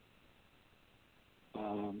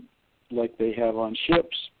 like they have on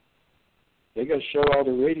ships, they got to shut all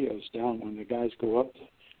the radios down when the guys go up to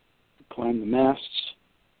climb the masts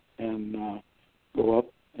and go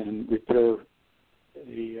up and repair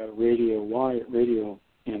the radio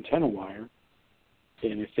antenna wire.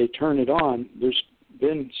 And if they turn it on, there's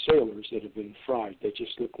been sailors that have been fried. They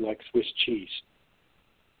just look like Swiss cheese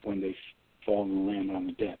when they fall and land on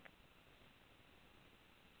the deck.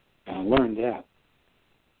 And I learned that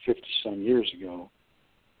 50-some years ago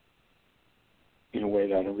in a way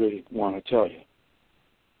that I really want to tell you.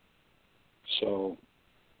 So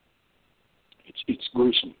it's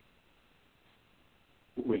gruesome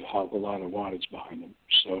with a lot of wattage behind them.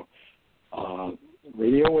 So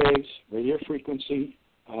radio waves, radio frequency,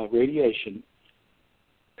 radiation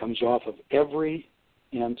comes off of every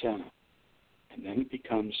antenna. And then it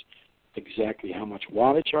becomes exactly how much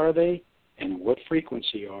wattage are they and what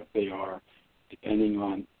frequency they are, depending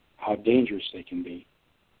on how dangerous they can be.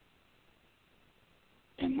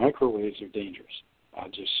 And microwaves are dangerous. I'll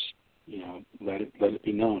just, let it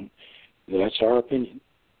be known that that's our opinion.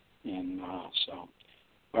 And so,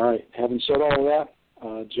 all right. Having said all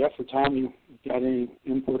that, Jeff or Tom, you got any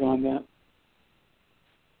input on that?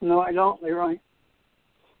 No, I don't, Leroy.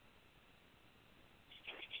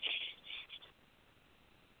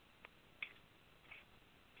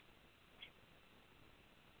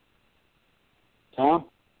 Tom?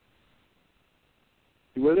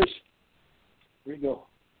 You with us? Here you go.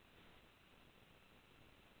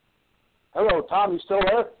 Hello, Tom. You still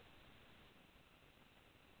there?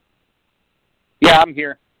 Yeah, I'm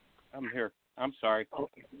here. I'm sorry.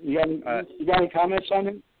 Okay. You got any comments on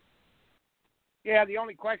it? Yeah, the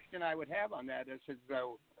only question I would have on that is,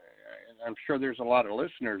 I'm sure there's a lot of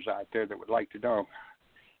listeners out there that would like to know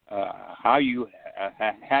how you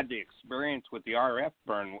had the experience with the RF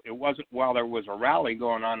burn. It wasn't while there was a rally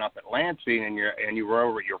going on up at Lansing, and you were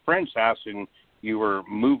over at your friend's house, and you were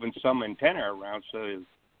moving some antenna around so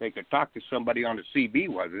they could talk to somebody on the CB,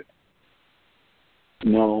 was it?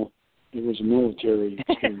 No, it was a military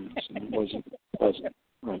experience, and it wasn't pleasant.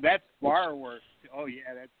 Right. That's far worse. Oh,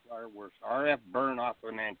 yeah, that's far worse. RF burn off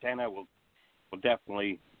an antenna will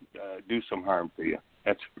definitely do some harm to you.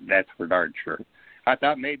 That's for darn sure. I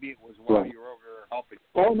thought maybe it was while you were over there helping.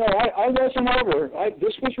 Oh, no, I wasn't over.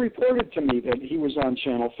 This was reported to me that he was on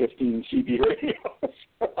Channel 15 CB radio.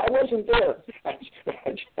 I wasn't there.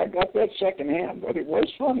 I got that secondhand, but it was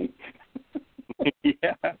funny.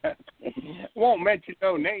 Yeah. Won't mention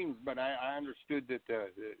no names, but I understood that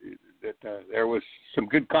there was some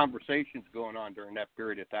good conversations going on during that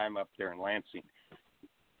period of time up there in Lansing.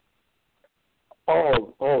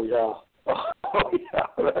 Oh yeah. Oh yeah.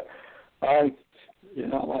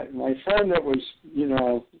 My friend that was,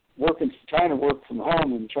 trying to work from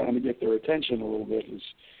home and trying to get their attention a little bit is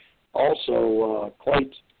also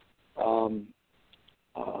quite,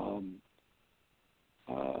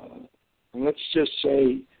 let's just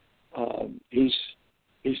say,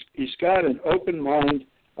 he's got an open mind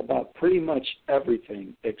about pretty much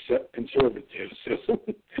everything except conservatism.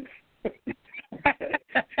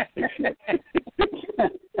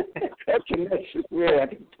 That's the nicest way I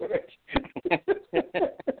can put it.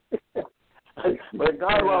 But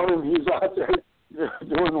God love him, he's out there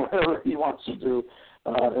doing whatever he wants to do,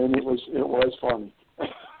 and it was funny.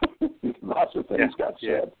 Lots of things got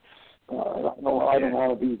said. I don't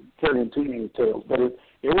want to be carrying too many tales, but it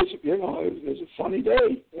was it was a funny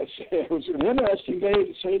day. It was an interesting day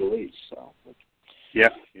to say the least. So. Yeah.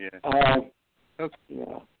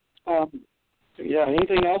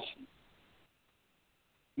 Anything else?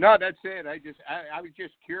 No, that's it. I was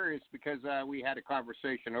just curious because we had a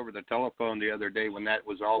conversation over the telephone the other day when that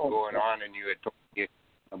was all going on, and you had told me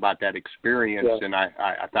about that experience, and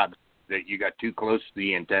I thought that you got too close to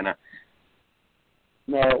the antenna.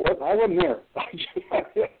 No, I wasn't there.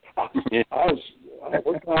 I was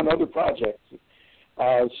working on other projects,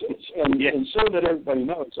 and so that everybody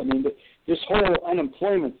knows. I mean, this whole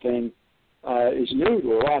unemployment thing is new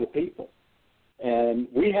to a lot of people. And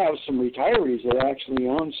we have some retirees that actually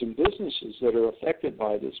own some businesses that are affected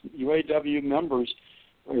by this. UAW members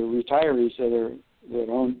or retirees that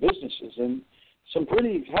own businesses, and some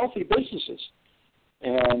pretty healthy businesses.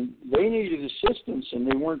 And they needed assistance, and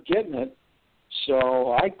they weren't getting it.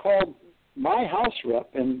 So I called my house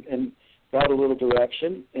rep and got a little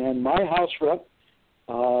direction. And my house rep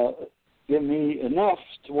gave me enough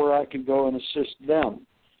to where I could go and assist them.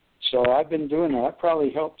 So I've been doing that. I probably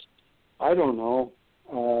helped, I don't know,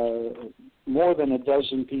 more than a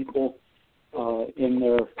dozen people in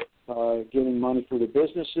their getting money for their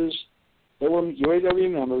businesses. They were UAW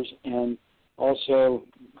members, and also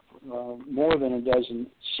more than a dozen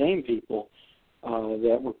sane people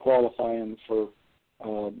that were qualifying for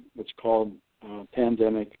what's called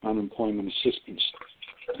pandemic unemployment assistance.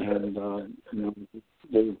 And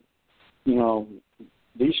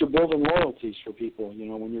these are building loyalties for people.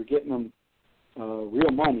 When you're getting them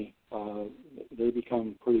real money, they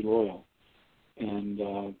become pretty loyal. And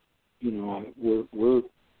we're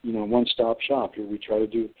one-stop shop here. We try to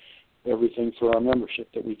do everything for our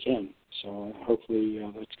membership that we can. So hopefully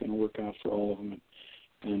that's going to work out for all of them.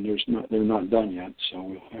 And they're not done yet, so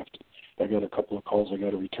we'll have to. I got a couple of calls I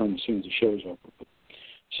got to return as soon as the show's over.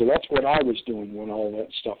 So that's what I was doing when all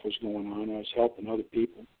that stuff was going on. I was helping other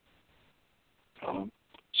people.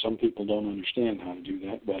 Some people don't understand how to do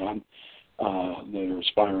that, but that are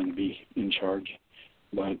aspiring to be in charge.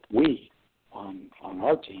 But we, on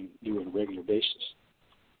our team, do it on a regular basis.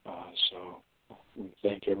 So we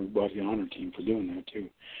thank everybody on our team for doing that too.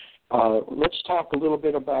 Let's talk a little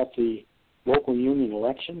bit about the local union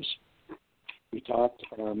elections. We talked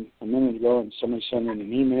a minute ago, and somebody sent in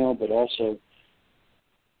an email, but also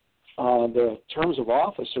the terms of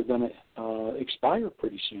office are going to expire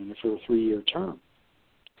pretty soon for a 3-year term,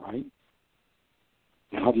 right?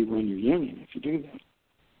 And how do you run your union if you do that?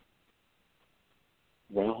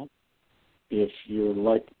 Well, if you're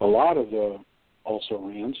like a lot of the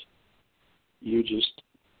also-rans, you just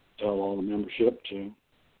tell all the membership to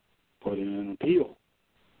put in an appeal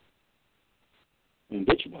and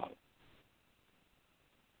bitch about it.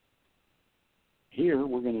 Here,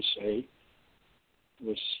 we're going to say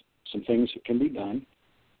there's some things that can be done.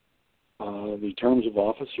 The terms of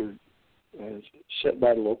office are set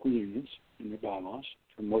by the local unions in their bylaws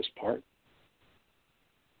for the most part.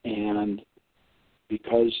 And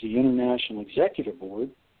because the International Executive Board,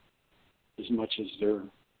 as much as they're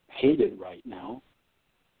hated right now,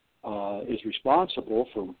 is responsible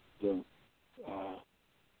for the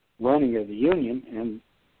running of the union. And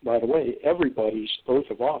by the way, everybody's oath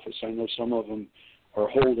of office. I know some of them are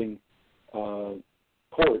holding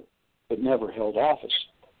court but never held office.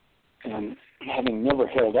 And having never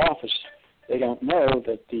held office, they don't know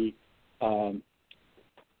that the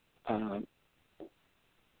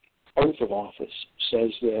oath of office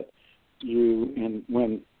says that you, and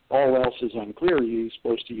when all else is unclear, you're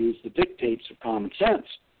supposed to use the dictates of common sense.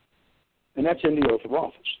 And that's in the oath of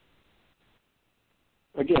office.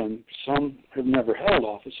 Again, some have never held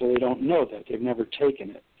office, so they don't know that. They've never taken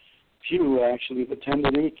it. Few actually have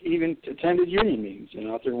even attended union meetings and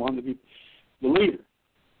out there wanting to be the leader.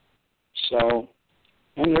 So,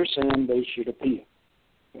 and they're saying they should appeal.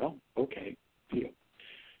 Well, okay, appeal.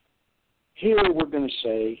 Here we're going to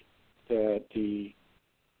say that the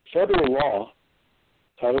federal law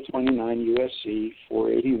Title 29 U.S.C.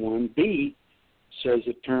 481B says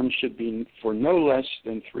that terms should be for no less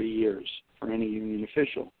than 3 years for any union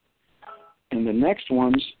official. And the next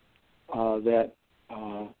ones that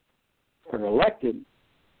are elected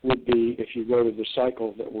would be, if you go to the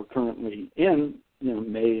cycle that we're currently in,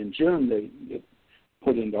 May and June, they get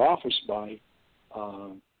put into office by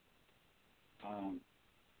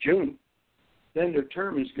June. Then their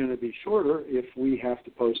term is going to be shorter if we have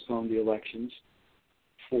to postpone the elections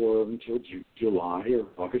until July or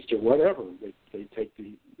August or whatever. They take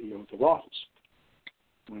the oath of office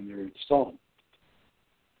when they're installed.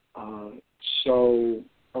 So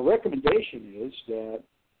a recommendation is that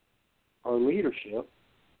our leadership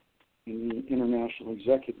in the International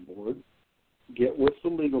Executive Board get with the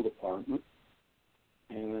legal department,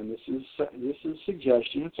 and this is a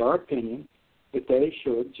suggestion, it's our opinion, that they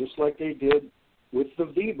should, just like they did with the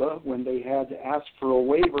VIVA when they had to ask for a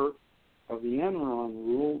waiver of the Enron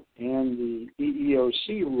rule and the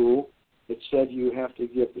EEOC rule that said you have to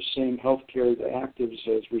give the same health care to actives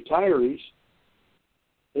as retirees.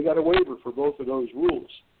 They got a waiver for both of those rules.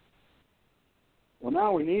 Well,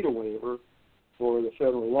 now we need a waiver for the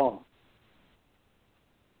federal law.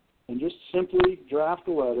 And just simply draft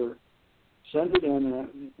a letter, send it in,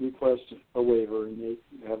 and request a waiver, and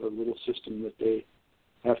they have a little system that they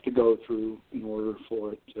have to go through in order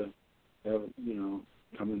for it to have,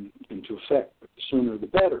 come into effect. But the sooner the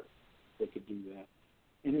better they could do that.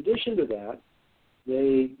 In addition to that,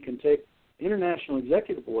 they can take International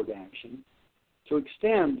Executive Board action to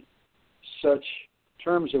extend such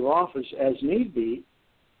terms of office as need be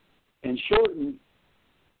and shorten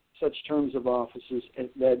such terms of offices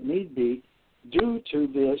that need be due to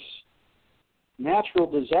this natural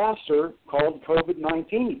disaster called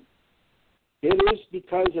COVID-19. It is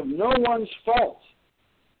because of no one's fault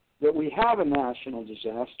that we have a national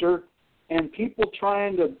disaster, and people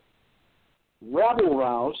trying to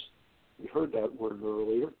rabble-rouse, we heard that word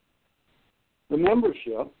earlier, the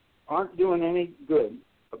membership aren't doing any good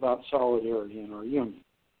about solidarity in our union.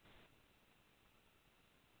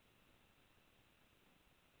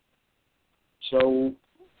 So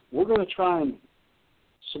we're going to try and,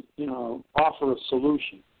 offer a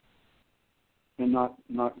solution, and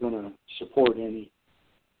not going to support any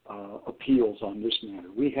appeals on this matter.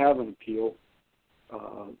 We have an appeal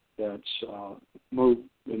that's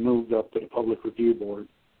been moved up to the Public Review Board,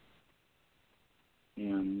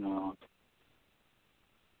 and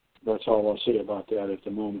that's all I'll say about that at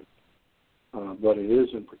the moment. But it is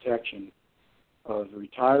in protection of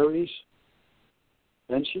retirees'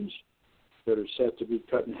 pensions that are set to be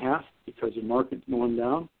cut in half because the market's going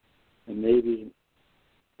down. And maybe,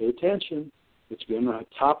 pay attention, it's been on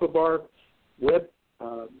top of our web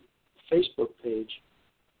Facebook page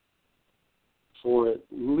for at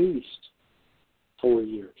least 4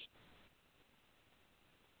 years.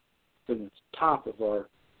 It's been at the top of our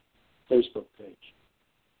Facebook page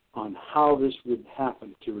on how this would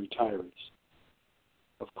happen to retirees.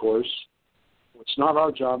 Of course, it's not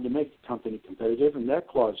our job to make the company competitive, and that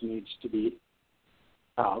clause needs to be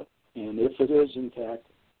out. And if it is, in fact,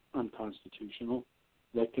 unconstitutional,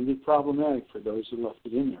 that can be problematic for those who left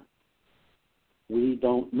it in there. We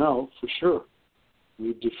don't know for sure.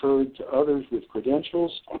 We've deferred to others with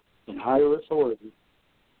credentials and higher authority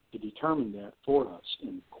to determine that for us.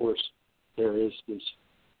 And, of course, there is this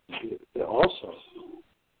also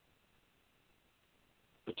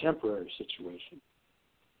a temporary situation.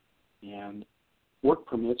 And work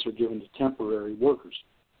permits are given to temporary workers.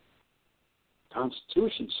 The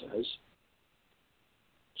Constitution says,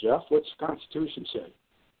 Jeff, what's the Constitution say?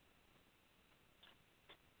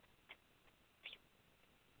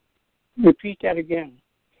 Repeat that again.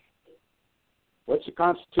 What's the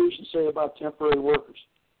Constitution say about temporary workers?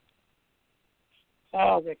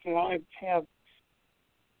 They can only have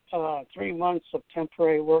 3 months of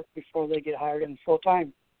temporary work before they get hired in full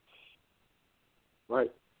time.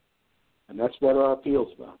 Right. And that's what our appeal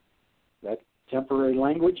is about. That temporary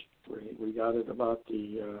language, we got it about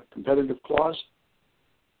the competitive clause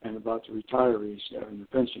and about the retirees having the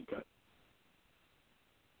pension cut.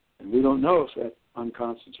 And we don't know if that's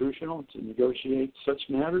unconstitutional to negotiate such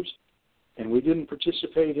matters. And we didn't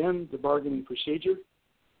participate in the bargaining procedure.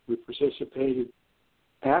 We participated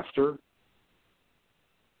after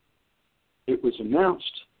it was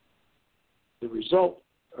announced, the result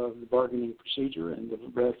of the bargaining procedure and the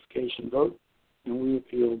ratification vote, and we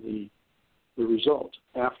appealed the result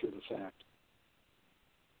after the fact.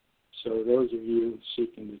 So those of you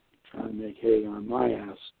seeking to try and make hay on my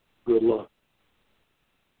ass, good luck.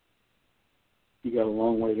 You got a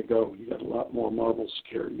long way to go. You got a lot more marbles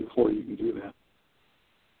to carry before you can do that.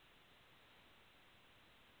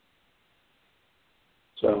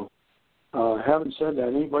 having said that,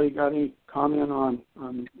 anybody got any comment on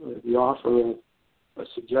the offer of a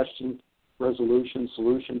suggestion, resolution,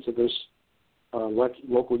 solution to this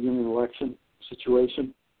local union election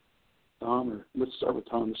situation? Tom, or let's start with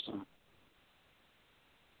Tom this time.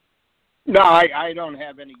 No, I don't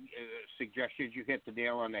have any suggestions. You hit the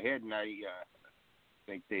nail on the head, and I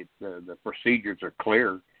think that the procedures are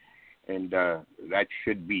clear, and that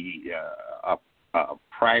should be a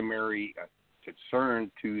primary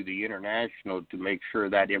concern to the international to make sure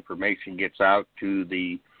that information gets out to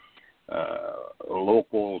the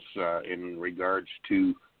locals in regards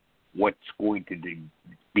to what's going to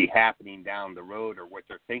be happening down the road or what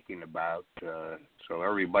they're thinking about, so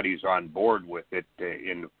everybody's on board with it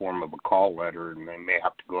in the form of a call letter, and they may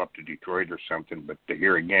have to go up to Detroit or something. But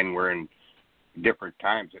here again, we're in different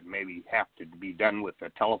times that maybe have to be done with a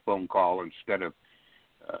telephone call instead of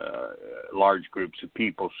large groups of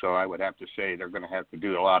people. So I would have to say they're going to have to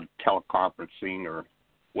do a lot of teleconferencing, or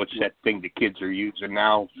what's that thing the kids are using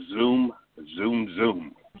now? Zoom.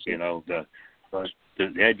 You know, the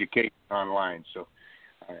education online. So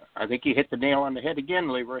I think you hit the nail on the head again,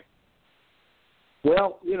 Leroy.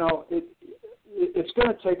 Well, you know, it's going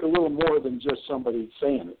to take a little more than just somebody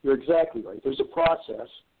saying it. You're exactly right. There's a process,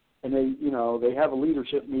 and they have a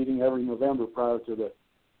leadership meeting every November prior to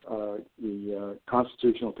the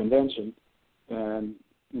Constitutional Convention, and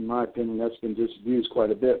in my opinion, that's been disabused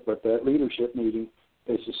quite a bit. But that leadership meeting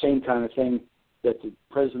is the same kind of thing that the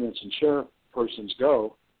presidents and chairpersons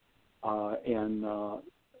go and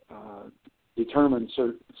determine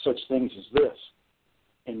such things as this.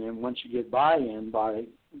 And then once you get buy-in by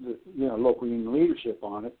the local union leadership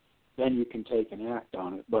on it, then you can take an act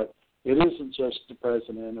on it. But it isn't just the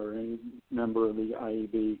president or any member of the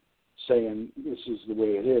IEB saying this is the way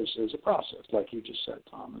it is. There's a process, like you just said,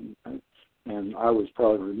 Tom. And I was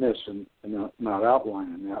probably remiss in not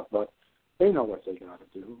outlining that, but they know what they got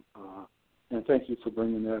to do. And thank you for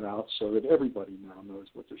bringing that out so that everybody now knows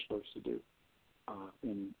what they're supposed to do.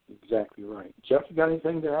 And exactly right. Jeff, you got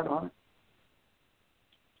anything to add on it?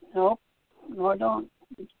 No, I don't.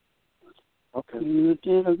 Okay. You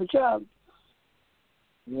did a good job.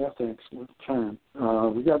 Yeah, thanks. We're trying.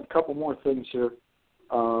 We got a couple more things here.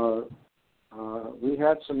 We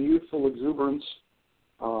had some youthful exuberance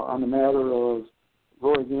on the matter of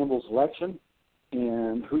Roy Gamble's election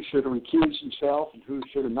and who should have recused himself and who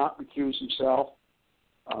should have not recused himself,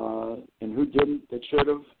 and who didn't that should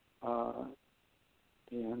have.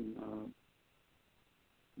 And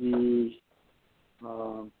the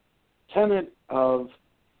tenet of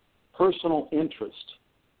personal interest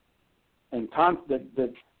and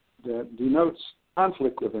that denotes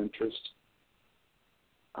conflict of interest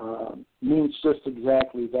means just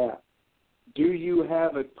exactly that. Do you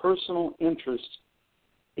have a personal interest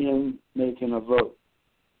in making a vote?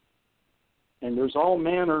 And there's all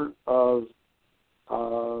manner of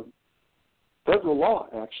federal law,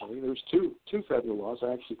 actually. There's two federal laws.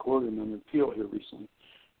 I actually quoted them in an appeal here recently.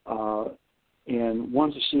 And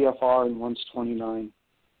one's a CFR and one's 29.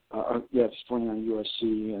 It's 29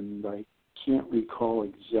 USC, and I can't recall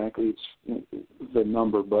exactly the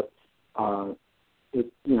number, but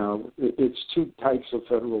it's two types of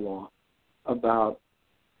federal law about,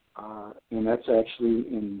 and that's actually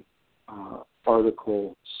in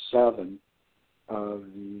Article 7 of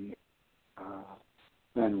the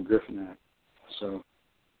Van Griffin Act. So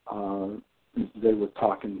they were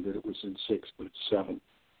talking that it was in 6, but it's 7.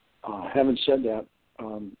 Having said that,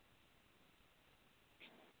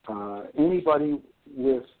 anybody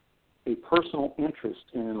with a personal interest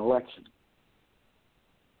in an election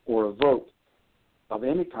or a vote of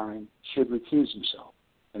any kind should recuse himself.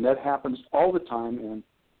 And that happens all the time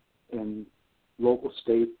in local,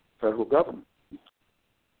 state, federal government.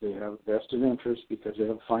 They have a vested interest because they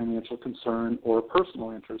have a financial concern or a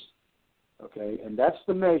personal interest. Okay, and that's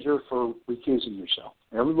the measure for recusing yourself.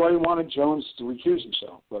 Everybody wanted Jones to recuse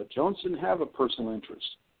himself, but Jones didn't have a personal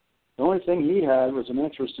interest. The only thing he had was an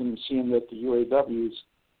interest in seeing that the UAW's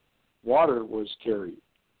water was carried,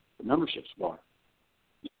 the membership's water.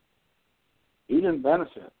 He didn't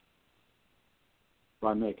benefit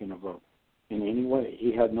by making a vote in any way.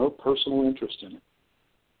 He had no personal interest in it.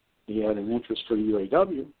 He had an interest for the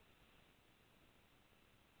UAW.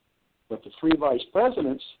 But the 3 vice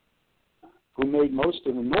presidents who made most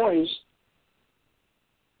of the noise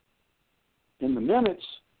in the minutes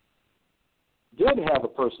did have a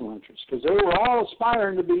personal interest because they were all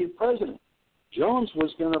aspiring to be president. Jones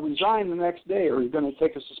was going to resign the next day, or he was going to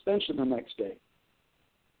take a suspension the next day.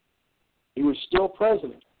 He was still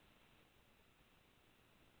president.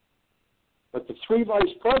 But the 3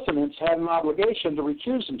 vice presidents had an obligation to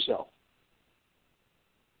recuse himself.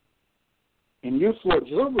 And youthful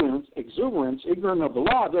exuberance, ignorant of the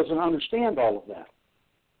law, doesn't understand all of that.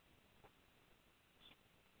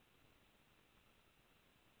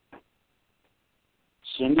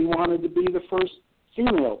 Cindy wanted to be the first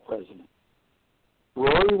female president.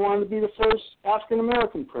 Rory wanted to be the first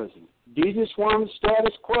African-American president. Dee just wanted the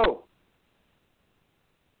status quo.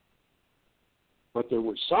 But there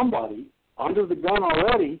was somebody under the gun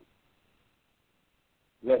already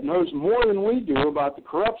that knows more than we do about the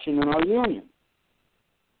corruption in our union.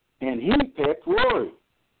 And he picked Rory.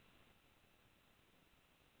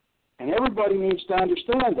 And everybody needs to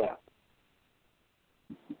understand that.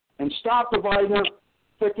 And stop dividing up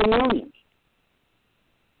picking unions.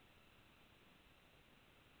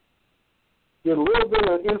 Get a little bit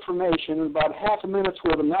of information, about half a minute's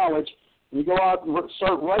worth of knowledge, and you go out and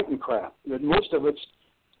start writing crap. That most of it's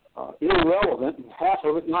irrelevant, and half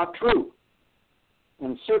of it not true.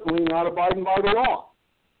 And certainly not abiding by the law.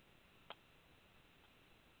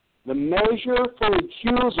 The measure for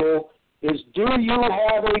recusal is, do you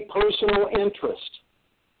have a personal interest?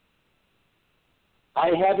 I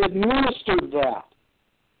have administered that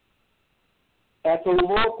at the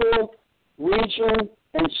local, region,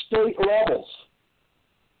 and state levels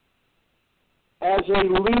as a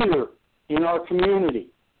leader in our community.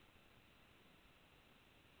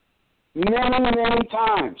 Many, many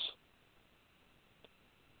times.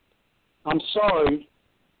 I'm sorry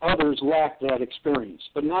others lack that experience,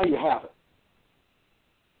 but now you have it.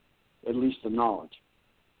 At least the knowledge.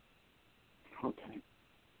 Okay.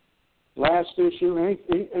 Last issue.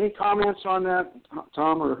 Any comments on that,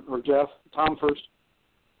 Tom or Jeff? Tom first.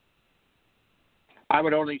 I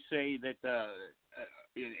would only say that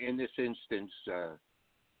in this instance,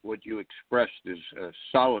 what you expressed is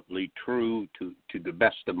solidly true to the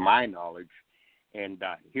best of my knowledge. And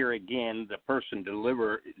here again, the person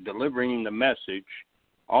delivering the message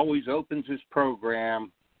always opens his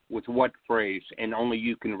program with what phrase, and only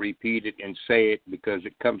you can repeat it and say it because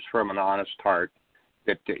it comes from an honest heart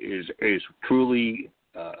that is truly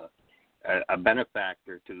a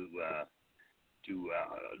benefactor to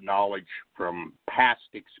knowledge from past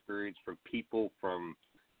experience, from people from,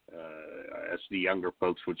 as the younger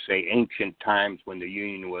folks would say, ancient times when the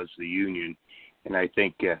Union was the Union. And I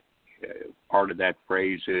think part of that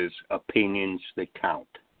phrase is opinions that count.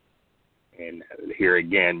 And here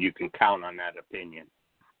again, you can count on that opinion.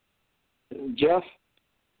 Jeff,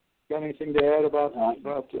 got anything to add about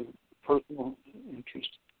the personal interest?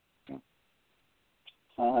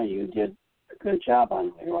 You did a good job on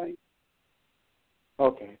it, Leroy.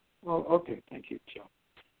 Okay. Well, okay. Thank you, Joe.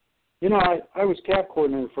 You know, I was CAP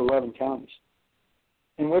coordinator for 11 counties.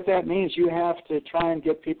 And what that means, you have to try and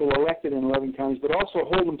get people elected in 11 counties, but also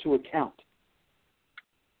hold them to account.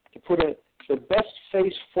 To put the best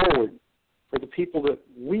face forward for the people that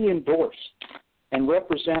we endorse and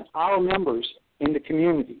represent our members in the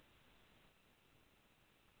community.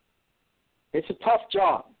 It's a tough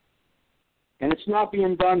job, and it's not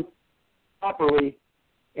being done properly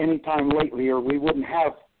anytime lately, or we wouldn't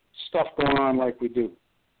have stuff going on like we do.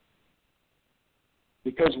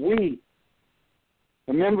 Because we,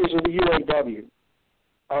 the members of the UAW,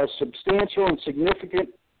 are a substantial and significant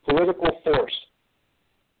political force.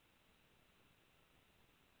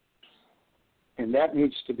 And that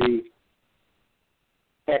needs to be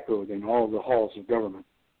echoed in all of the halls of government.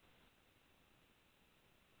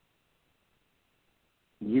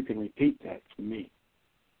 And you can repeat that from me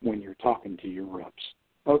when you're talking to your reps.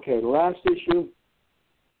 Okay, the last issue,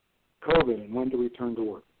 COVID and when to return to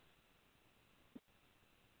work.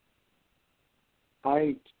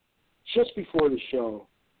 Just before the show,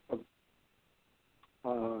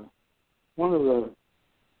 one of the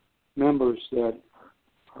members that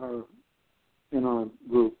are in our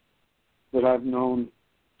group that I've known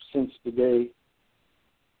since the day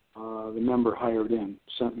the member hired in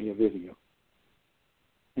sent me a video.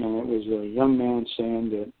 And it was a young man saying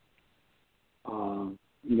that,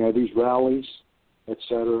 these rallies, et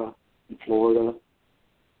cetera, in Florida,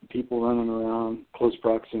 people running around close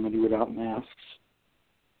proximity without masks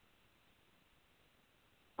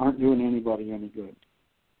aren't doing anybody any good,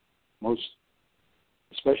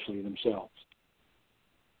 especially themselves.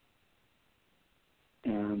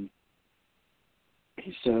 And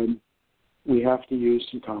he said, we have to use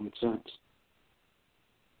some common sense.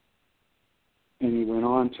 And he went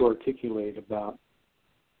on to articulate about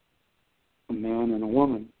a man and a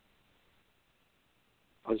woman,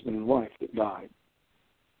 husband and wife, that died,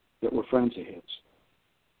 that were friends of his.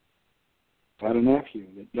 Had a nephew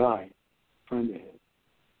that died, friend of his.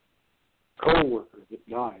 Co-worker that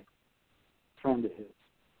died, friend of his.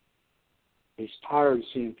 He's tired of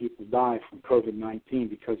seeing people die from COVID-19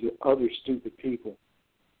 because of other stupid people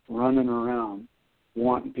running around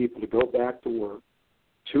wanting people to go back to work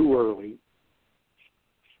too early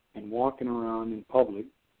and walking around in public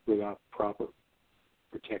without proper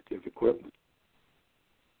protective equipment.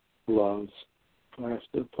 Gloves,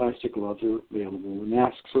 plastic gloves are available. The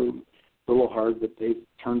masks are a little hard, but they've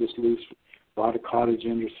turned us loose. A lot of cottage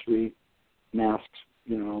industry masks,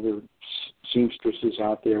 there are seamstresses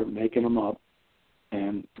out there making them up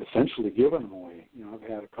and essentially giving them away. I've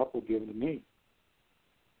had a couple given to me.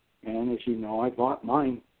 And as you know, I bought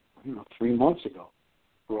mine, 3 months ago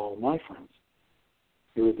for all of my friends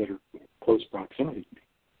here that are close proximity to me.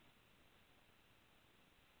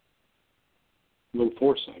 A little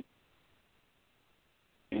foresight.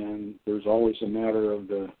 And there's always a matter of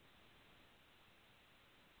the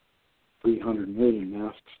 300 million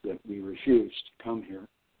masks that we refused to come here.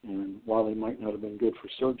 And while they might not have been good for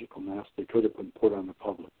surgical masks, they could have been put on the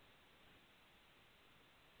public.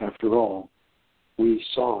 After all, we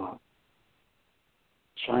saw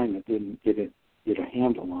China didn't get a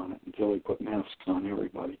handle on it until they put masks on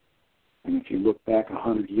everybody. And if you look back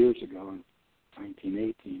 100 years ago, in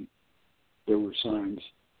 1918, there were signs,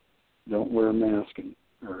 don't wear a mask,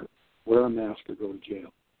 or wear a mask or go to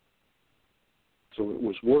jail. So it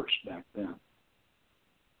was worse back then.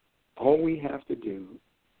 All we have to do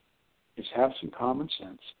is have some common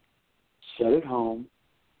sense, sit at home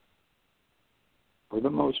for the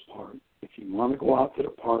most part. If you want to go out to the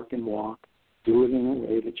park and walk, do it in a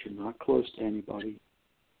way that you're not close to anybody.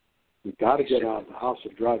 You've got to get out of the house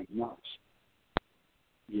or drive you nuts.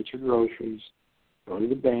 Get your groceries, go to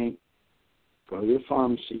the bank, go to the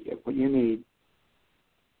pharmacy, get what you need,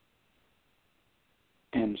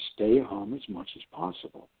 and stay home as much as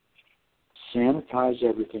possible. Sanitize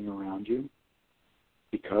everything around you.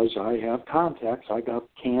 Because I have contacts, I got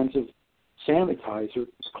cans of sanitizer.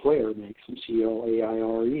 Claire makes them,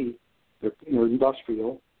 C-L-A-I-R-E. They're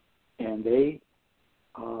industrial, and they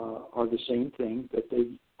are the same thing that they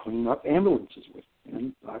clean up ambulances with.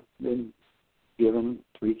 And I've been given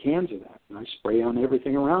 3 cans of that, and I spray on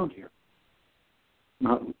everything around here.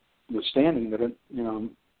 Notwithstanding that,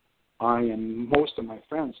 I and most of my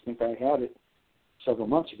friends think I had it several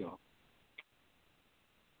months ago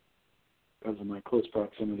because of my close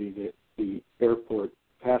proximity to the airport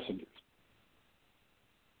passengers.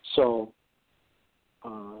 So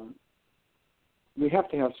we have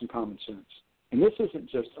to have some common sense. And this isn't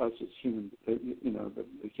just us as human,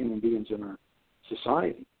 the human beings in our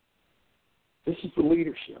society. This is the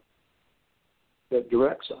leadership that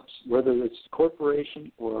directs us, whether it's a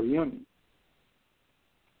corporation or a union.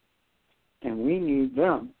 And we need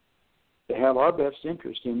them to have our best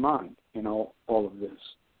interest in mind in all of this.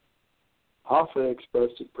 Hoffa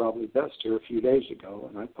expressed it probably best here a few days ago,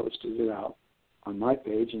 and I posted it out on my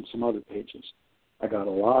page and some other pages. I got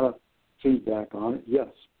a lot of feedback on it. Yes,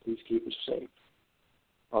 please keep us safe.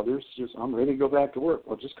 Others just, I'm ready to go back to work.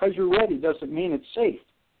 Well, just because you're ready doesn't mean it's safe.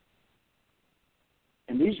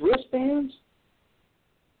 And these wristbands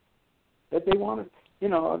that they want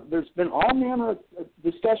to, there's been all manner of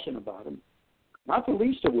discussion about them, not the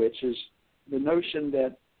least of which is the notion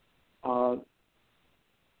that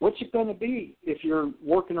what's it going to be if you're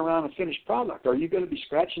working around a finished product? Are you going to be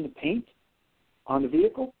scratching the paint on the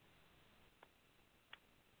vehicle?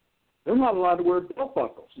 They're not allowed to wear belt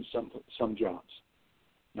buckles in some jobs.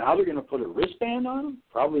 Now they're going to put a wristband on them,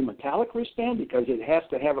 probably a metallic wristband because it has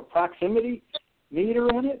to have a proximity meter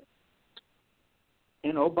in it.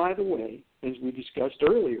 And oh, by the way, as we discussed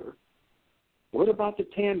earlier, what about the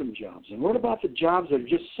tandem jobs? And what about the jobs that are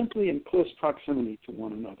just simply in close proximity to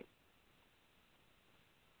one another?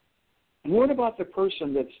 And what about the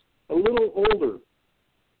person that's a little older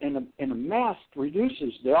and a mask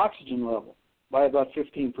reduces the oxygen level by about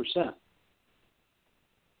 15%?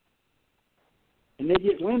 And they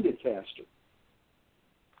get winded faster.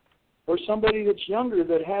 Or somebody that's younger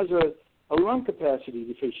that has a lung capacity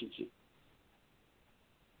deficiency.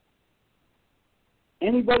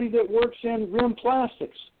 Anybody that works in rim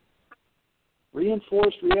plastics,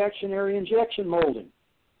 reinforced reactionary injection molding,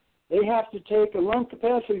 they have to take a lung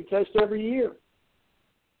capacity test every year.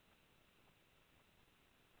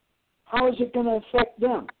 How is it going to affect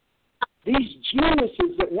them? These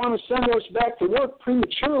geniuses that want to send us back to work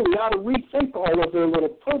prematurely ought to rethink all of their little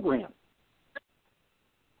program.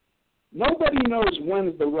 Nobody knows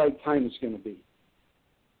when the right time is going to be.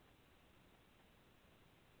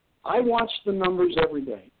 I watch the numbers every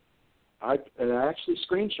day. I actually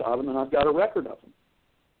screenshot them, and I've got a record of them.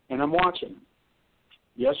 And I'm watching them.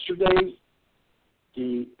 Yesterday,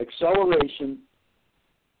 the acceleration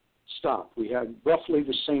stopped. We had roughly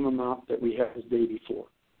the same amount that we had the day before.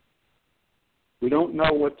 We don't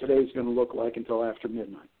know what today's going to look like until after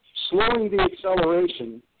midnight. Slowing the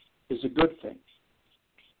acceleration is a good thing,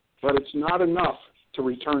 but it's not enough to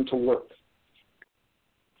return to work.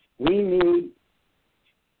 We need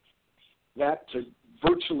that to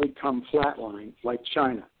virtually come flatline like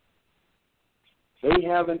China. They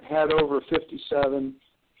haven't had over 57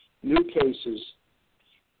 new cases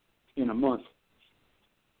in a month.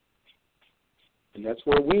 And that's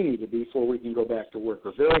where we need to be before we can go back to work.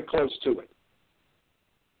 We're very close to it.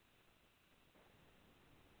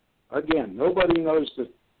 Again, nobody knows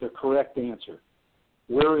the correct answer.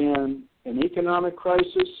 We're in an economic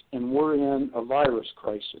crisis and we're in a virus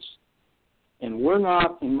crisis. And we're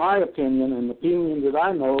not, in my opinion, and the opinion that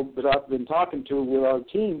I know that I've been talking to with our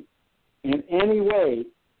team, in any way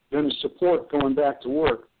going to support going back to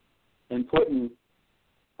work and putting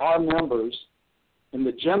our members and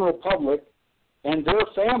the general public and their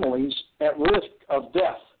families at risk of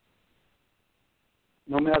death,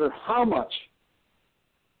 no matter how much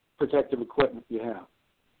protective equipment you have.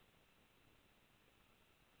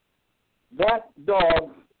 That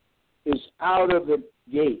dog is out of the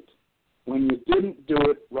gate when you didn't do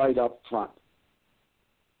it right up front.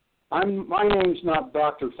 My name's not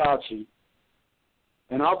Dr. Fauci,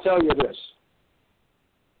 and I'll tell you this.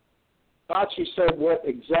 Fauci said what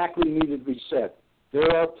exactly needed to be said.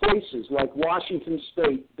 There are places like Washington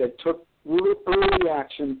State that took early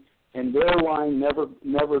action, and their line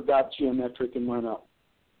never got geometric and went up.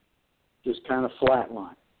 Just kind of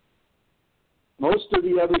flatline. Most of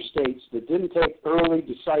the other states that didn't take early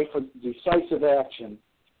decisive action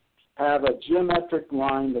have a geometric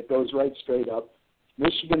line that goes right straight up.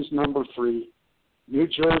 Michigan's number 3, New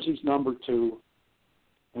Jersey's number 2,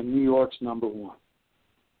 and New York's number 1.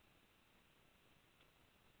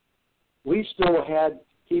 We still had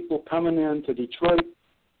people coming in to Detroit,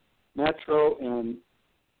 Metro, and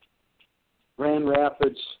Grand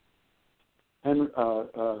Rapids, and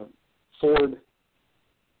Ford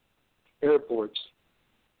airports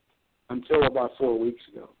until about 4 weeks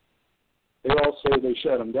ago. They all say they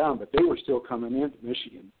shut them down, but they were still coming into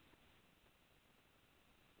Michigan.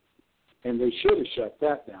 And they should have shut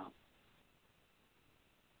that down.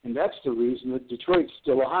 And that's the reason that Detroit's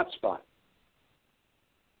still a hot spot.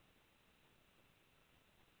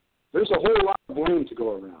 There's a whole lot of blame to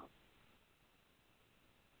go around.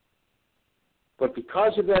 But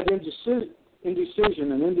because of that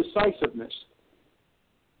indecision and indecisiveness,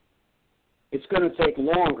 it's going to take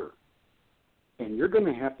longer. And you're going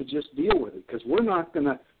to have to just deal with it because we're not going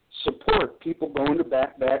to support people going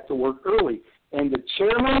back to work early. And the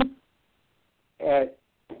chairman at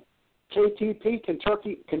KTP,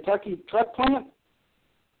 Kentucky Truck Plant,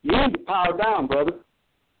 you need to power down, brother.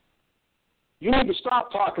 You need to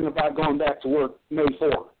stop talking about going back to work May 4.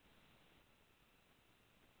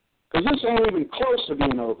 Because this ain't even close to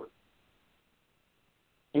being over.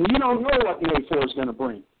 And you don't know what May 4 is going to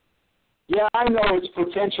bring. Yeah, I know it's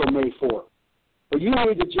potential May 4. But you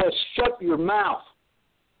need to just shut your mouth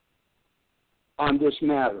on this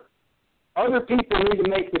matter. Other people need to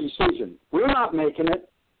make the decision. We're not making it,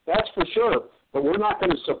 that's for sure. But we're not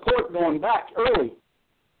going to support going back early.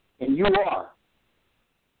 And you are.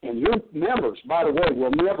 And your members, by the way,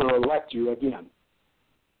 will never elect you again.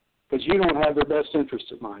 Because you don't have their best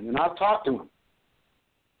interest in mind. And I've talked to them.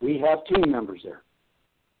 We have team members there.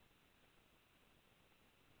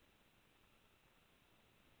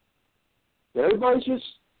 Everybody just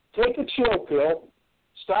take a chill pill.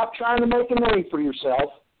 Stop trying to make a name for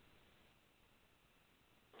yourself.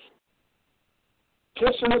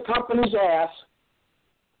 Kissing the company's ass.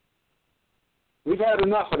 We've had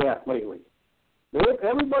enough of that lately. Most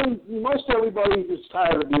everybody is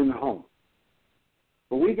tired of being at home.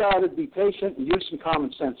 But we got to be patient and use some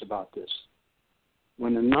common sense about this.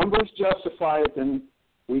 When the numbers justify it, then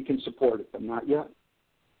we can support it, but not yet.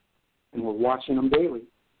 And we're watching them daily.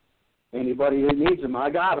 Anybody who needs them, I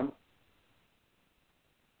got them.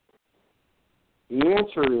 The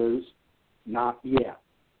answer is not yet.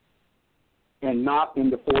 And not in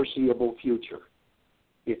the foreseeable future.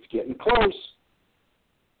 It's getting close,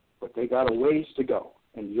 but they got a ways to go.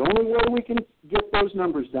 And the only way we can get those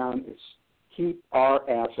numbers down is keep our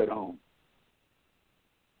ass at home.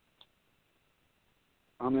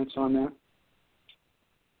 Comments on that?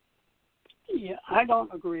 Yeah, I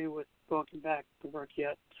don't agree with going back to work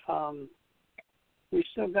yet. We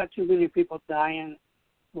still got too many people dying,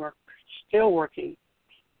 still working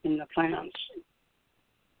in the plants.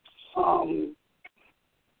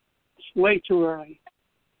 It's way too early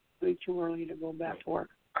to go back to work.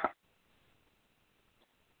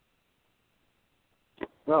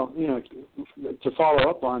 Well, to follow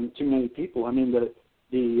up on too many people, I mean,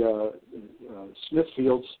 the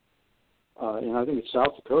Smithfields, and I think it's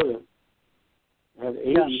South Dakota, had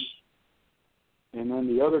 80, yes. And then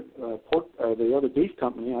the other beef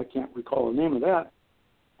company, I can't recall the name of that,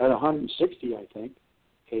 had 160, I think,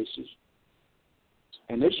 cases,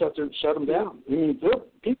 and they shut them down. I mean,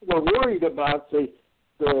 people are worried about the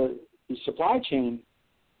supply chain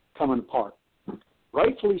coming apart,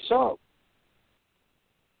 rightfully so.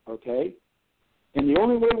 Okay, and the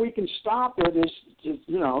only way we can stop it is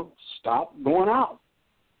to, stop going out.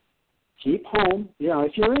 Keep home.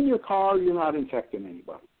 If you're in your car, you're not infecting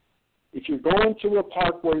anybody. If you're going to a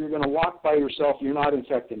park where you're going to walk by yourself, you're not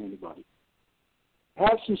infecting anybody.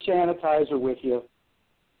 Have some sanitizer with you.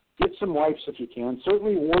 Get some wipes if you can.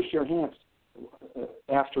 Certainly wash your hands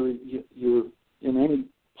after you're in any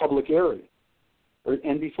public area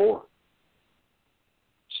and before.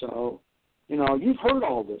 So, you've heard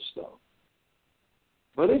all this, though.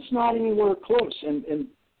 But it's not anywhere close. And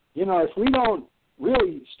if we don't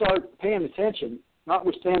really start paying attention,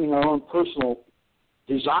 notwithstanding our own personal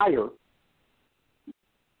desire,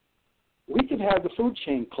 we could have the food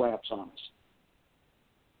chain collapse on us.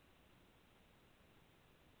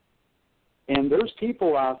 And there's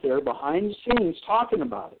people out there behind the scenes talking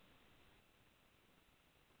about it.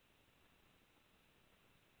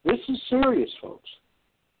 This is serious, folks.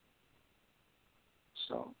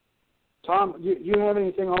 So, Tom, you have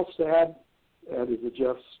anything else to add? Added to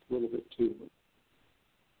Jeff's a little bit too.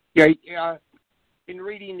 Yeah. In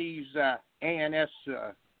reading these ANS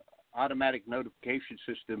automatic notification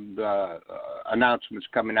system announcements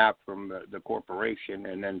coming out from the corporation,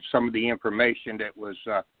 and then some of the information that was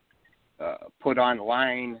put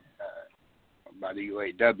online by the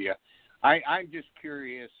UAW, I'm just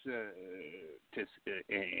curious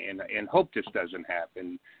and hope this doesn't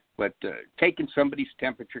happen. But taking somebody's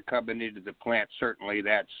temperature coming into the plant, certainly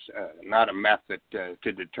that's not a method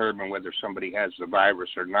to determine whether somebody has the virus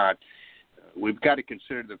or not. We've got to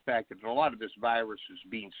consider the fact that a lot of this virus is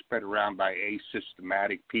being spread around by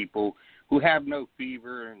asymptomatic people who have no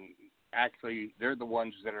fever, and actually they're the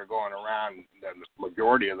ones that are going around, the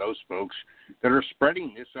majority of those folks that are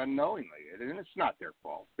spreading this unknowingly. And it's not their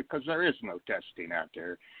fault because there is no testing out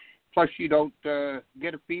there. Plus, you don't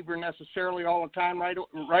get a fever necessarily all the time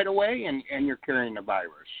right away, and you're carrying the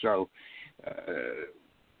virus. So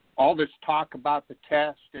all this talk about the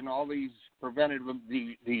test and all these preventative,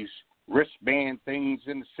 these wristband things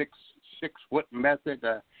in the six-foot method,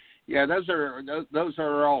 those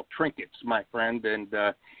are all trinkets, my friend.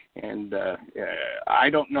 And I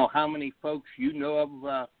don't know how many folks you know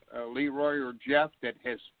of, Leroy or Jeff, that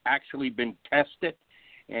has actually been tested.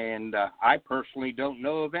 And I personally don't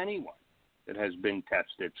know of anyone that has been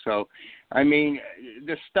tested. So, I mean,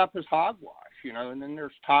 this stuff is hogwash, and then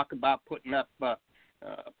there's talk about putting up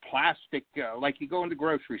plastic, like you go into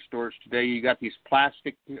grocery stores today, you got these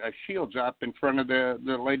plastic shields up in front of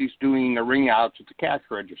the ladies doing the ring outs at the cash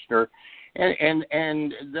register, and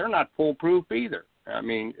they're not foolproof either. I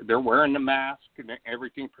mean, they're wearing the mask and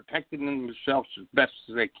everything, protecting themselves as best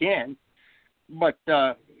as they can. But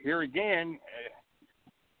here again,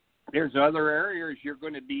 there's other areas you're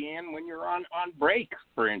going to be in when you're on break,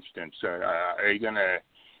 for instance. How are you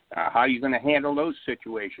going to handle those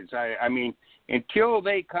situations? I mean, until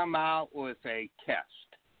they come out with a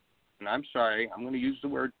test, and I'm sorry, I'm going to use the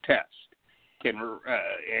word test,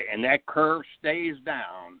 and that curve stays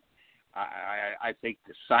down, I think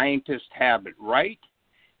the scientists have it right.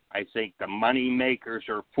 I think the money makers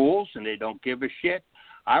are fools and they don't give a shit.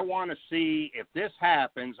 I want to see, if this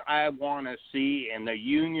happens, and the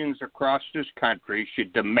unions across this country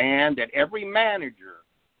should demand that every manager,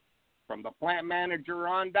 from the plant manager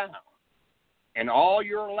on down, and all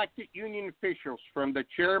your elected union officials, from the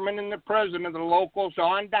chairman and the president of the locals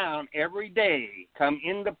on down, every day come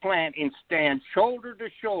in the plant and stand shoulder to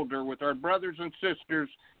shoulder with our brothers and sisters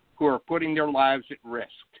who are putting their lives at risk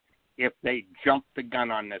if they jump the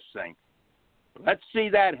gun on this thing. Let's see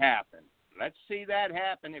that happen. Let's see that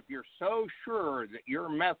happen. If you're so sure that your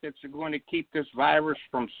methods are going to keep this virus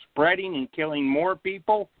from spreading and killing more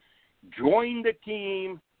people, join the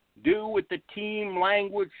team. Do what the team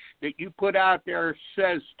language that you put out there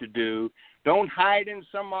says to do. Don't hide in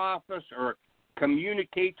some office or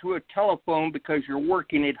communicate to a telephone because you're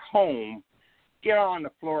working at home. Get on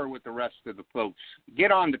the floor with the rest of the folks.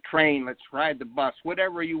 Get on the train. Let's ride the bus,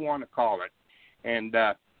 whatever you want to call it. And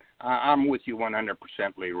I'm with you 100%,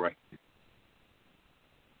 Leroy.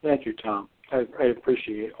 Thank you, Tom. I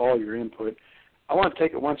appreciate all your input. I want to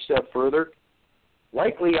take it one step further.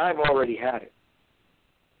 Likely I've already had it.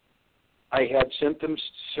 I had symptoms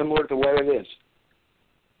similar to what it is.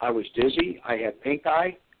 I was dizzy. I had pink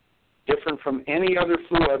eye, different from any other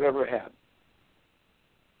flu I've ever had.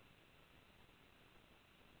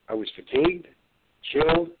 I was fatigued,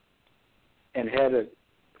 chilled, and had a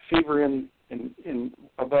fever in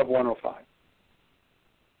above 105.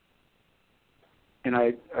 And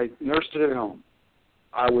I nursed it at home.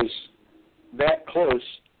 I was that close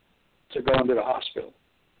to going to the hospital.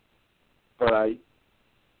 But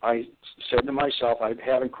I said to myself, I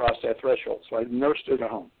haven't crossed that threshold, so I nursed it at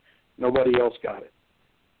home. Nobody else got it.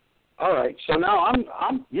 All right, so now I'm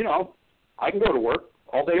I can go to work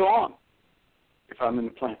all day long if I'm in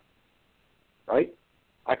the plant, right?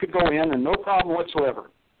 I could go in and no problem whatsoever.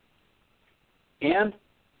 And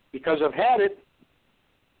because I've had it,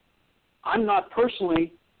 I'm not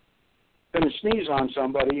personally going to sneeze on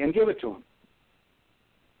somebody and give it to them.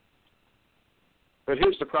 But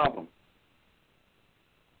here's the problem.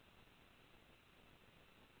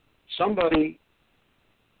 Somebody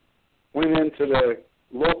went into the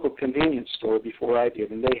local convenience store before I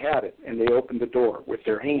did, and they had it, and they opened the door with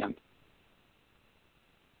their hand.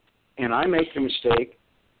 And I make the mistake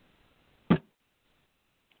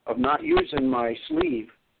of not using my sleeve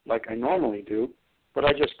like I normally do, but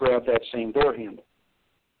I just grab that same door handle.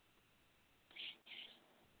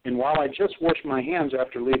 And while I just wash my hands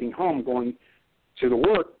after leaving home going to the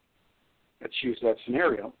work, let's use that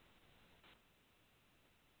scenario,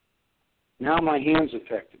 now my hand's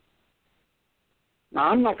affected. Now,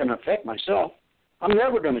 I'm not going to affect myself. I'm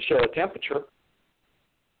never going to show a temperature.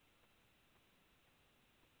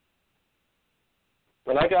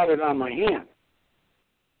 But I got it on my hand.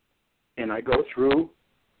 And I go through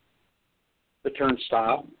the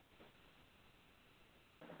turnstile,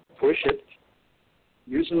 push it,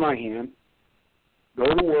 using my hand, go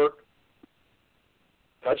to work,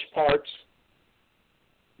 touch parts,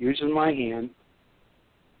 using my hand,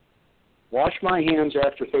 wash my hands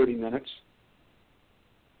after 30 minutes,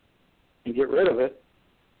 and get rid of it,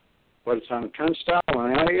 but it's on the turnstile and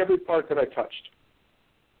on every part that I touched.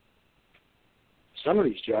 Some of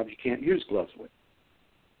these jobs you can't use gloves with.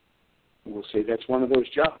 And we'll say that's one of those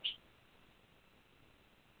jobs.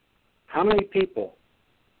 How many people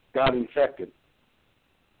got infected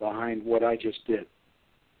behind what I just did?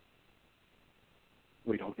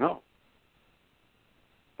 We don't know.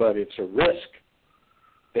 But it's a risk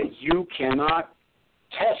that you cannot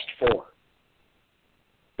test for.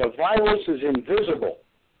 The virus is invisible,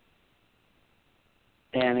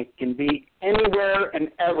 and it can be anywhere and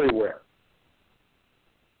everywhere.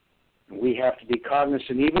 We have to be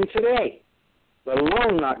cognizant even today, let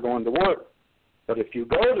alone not going to work. But if you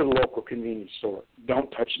go to the local convenience store, don't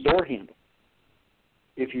touch the door handle.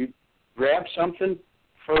 If you grab something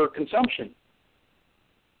for consumption,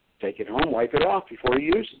 take it home, wipe it off before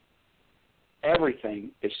you use it.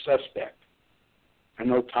 Everything is suspect. I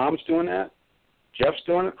know Tom's doing that. Jeff's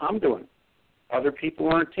doing it. I'm doing it. Other people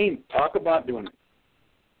on our team talk about doing it.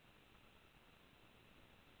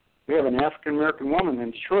 We have an African-American woman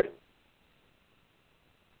in Detroit,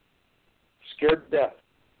 scared to death.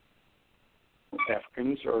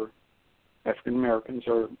 African-Americans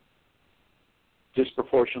are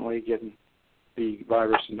disproportionately getting the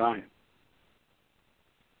virus and dying.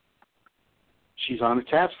 She's on a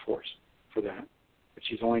task force for that, but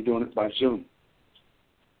she's only doing it by Zoom.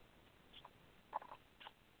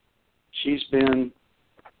 She's been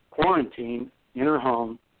quarantined in her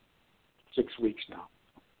home 6 weeks now.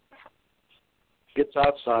 Gets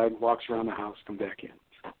outside, walks around the house, comes back in.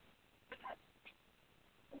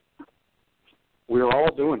 We're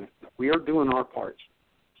all doing it. We are doing our parts.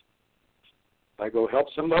 If I go help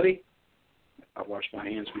somebody, I wash my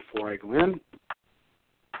hands before I go in.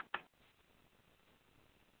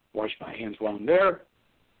 Wash my hands while I'm there.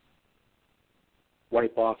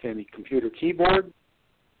 Wipe off any computer keyboard.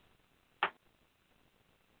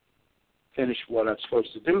 Finish what I'm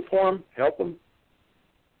supposed to do for them, help them.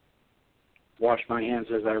 Wash my hands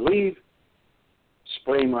as I leave.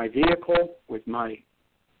 Spray my vehicle with my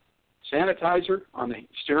sanitizer on the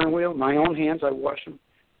steering wheel. My own hands, I wash them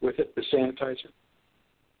with it, the sanitizer.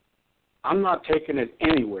 I'm not taking it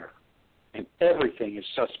anywhere, and everything is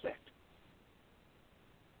suspect.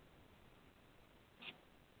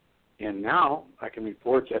 And now I can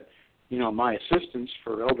report that, my assistance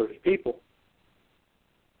for elderly people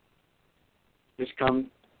has come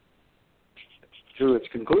to its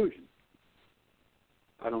conclusion.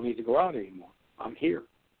 I don't need to go out anymore. I'm here.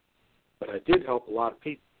 But I did help a lot of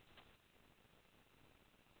people.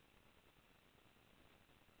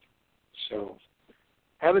 So,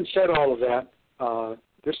 having said all of that,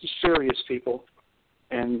 this is serious, people,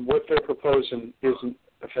 and what they're proposing isn't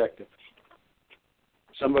effective.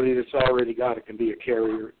 somebody that's already got it can be a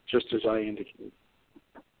carrier, just as I indicated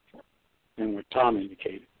and what Tom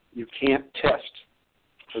indicated. You can't test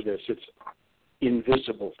for this. It's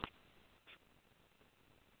invisible.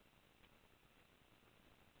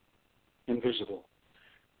 Invisible.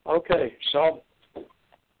 Okay, so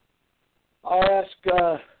I'll ask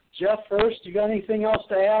Jeff first. You got anything else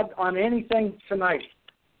to add on anything tonight,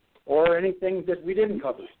 or anything that we didn't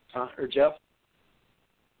cover, or Jeff?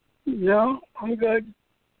 No, I'm good.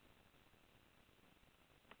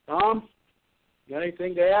 Tom, you got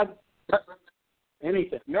anything to add?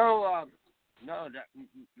 Anything? No.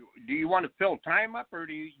 Do you want to fill time up, or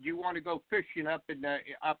do you want to go fishing up in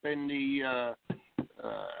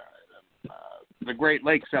the Great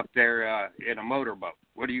Lakes up there in a motorboat?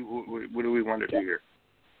 What do we want to do here?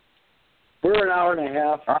 We're an hour and a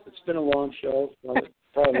half. It's been a long show,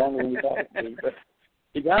 probably longer than we thought it would be. But if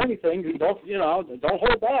you got anything, don't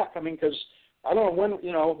hold back. I mean, because I don't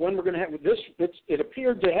know when we're going to have this. It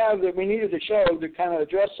appeared to have that we needed a show to kind of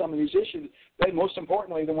address some of these issues. But most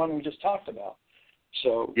importantly, the one we just talked about.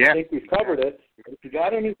 So I think we've covered it. If you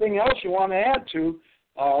got anything else you want to add to,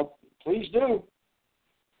 please do.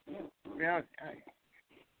 Yeah.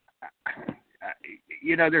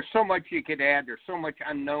 There's so much you could add. There's so much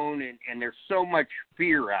unknown, and there's so much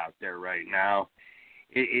fear out there right now.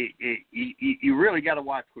 You really got to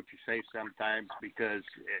watch what you say sometimes, because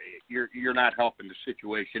you're not helping the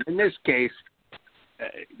situation. In this case,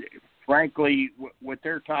 frankly, what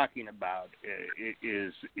they're talking about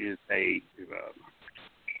is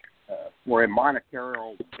for a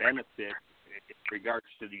monetary benefit in regards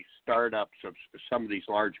to these startups of some of these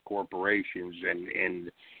large corporations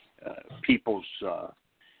and people's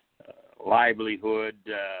livelihood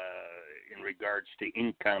in regards to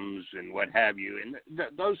incomes and what have you. And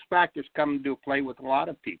those factors come into play with a lot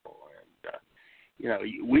of people.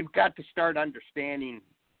 And, we've got to start understanding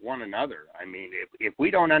one another. I mean, if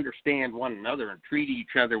we don't understand one another and treat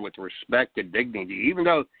each other with respect and dignity, even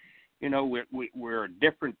though, we're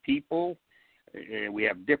different people, we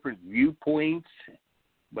have different viewpoints,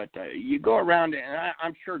 but you go around, and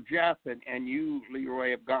I'm sure Jeff and you,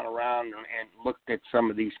 Leroy, have gone around and looked at some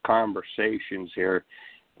of these conversations here.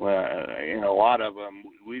 A lot of them,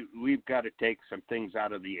 we've got to take some things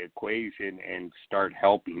out of the equation and start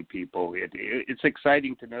helping people. It's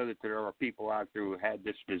exciting to know that there are people out there who had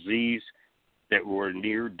this disease that were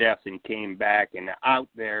near death and came back, and out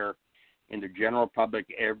there in the general public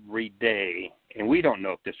every day, and we don't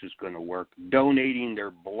know if this is going to work, donating their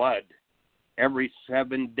blood every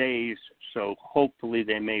 7 days, so hopefully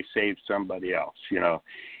they may save somebody else,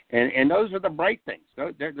 And those are the bright things.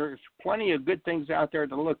 There's plenty of good things out there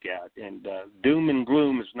to look at, and doom and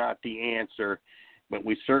gloom is not the answer, but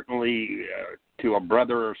we certainly, to a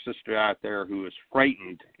brother or sister out there who is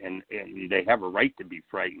frightened, and they have a right to be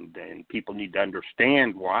frightened, and people need to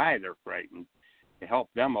understand why they're frightened, to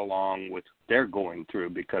help them along with what they're going through,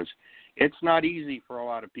 because it's not easy for a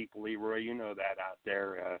lot of people, Leroy. You know that out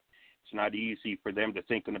there. It's not easy for them to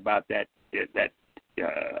thinking about that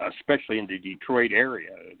especially in the Detroit area.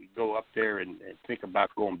 You go up there and think about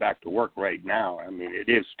going back to work right now. I mean, it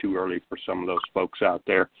is too early for some of those folks out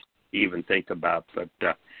there to even think about. But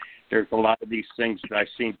there's a lot of these things that I've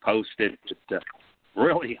seen posted that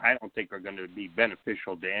really I don't think are going to be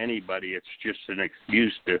beneficial to anybody. It's just an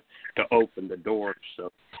excuse to open the doors.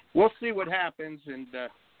 So we'll see what happens, and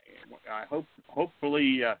I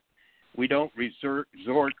hopefully we don't resort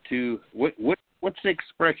to what's the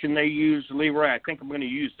expression they use, Leroy? I think I'm going to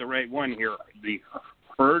use the right one here. The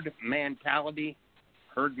herd mentality.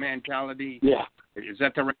 Yeah. Is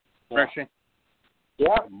that the right expression?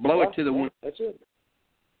 Yeah. Blow it to the wind. That's it.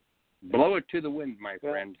 Blow it to the wind, my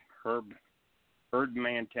friend. Herd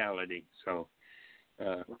mentality. So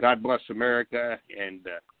God bless America, and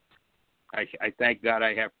I thank God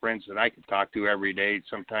I have friends that I can talk to every day.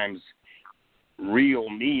 Sometimes reel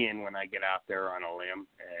me in when I get out there on a limb,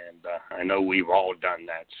 and I know we've all done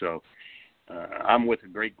that. So I'm with a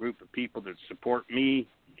great group of people that support me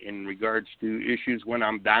in regards to issues when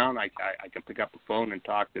I'm down. I can pick up the phone and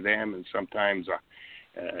talk to them, and sometimes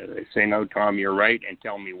they say, no, Tom, you're right, and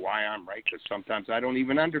tell me why I'm right, because sometimes I don't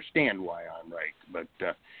even understand why I'm right. But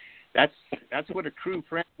that's what a true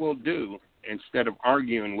friend will do, instead of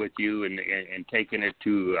arguing with you and taking it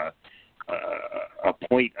to a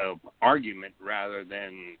point of argument, rather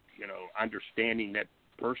than, understanding that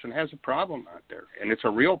person has a problem out there, and it's a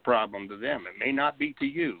real problem to them. It may not be to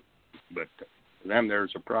you, but to them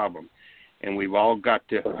there's a problem, and we've all got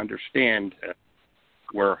to understand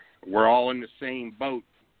we're all in the same boat.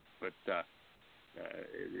 But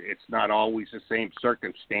it's not always the same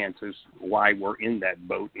circumstances why we're in that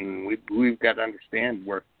boat, and we've got to understand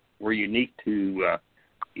we're unique to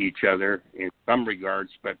each other in some regards,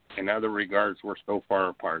 but in other regards we're so far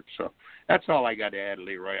apart. So that's all I got to add,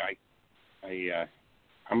 Leroy. I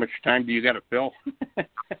how much time do you got to fill?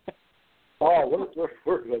 Oh,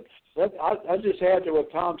 we're good. I just add to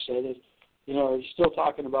what Tom said. Is, you know, he's still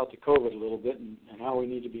talking about the COVID a little bit and how we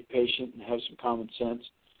need to be patient and have some common sense.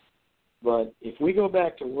 But if we go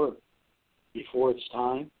back to work before it's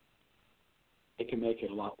time, it can make it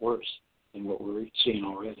a lot worse than what we're seeing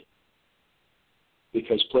already.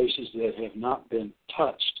 Because places that have not been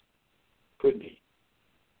touched could be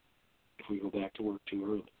if we go back to work too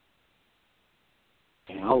early.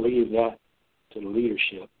 And I'll leave that to the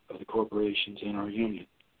leadership of the corporations in our union.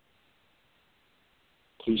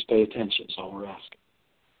 Please pay attention, that's all we're asking.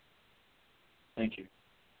 Thank you.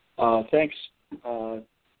 Thanks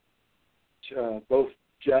to both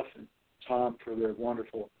Jeff and Tom for their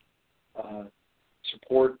wonderful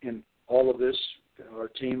support in all of this. Our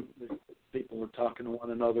team, people are talking to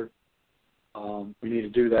one another. We need to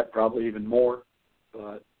do that probably even more,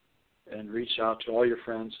 and reach out to all your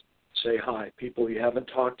friends. Say hi. People you haven't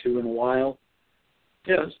talked to in a while,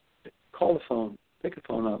 yes, call the phone. Pick the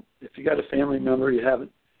phone up. If you got a family member you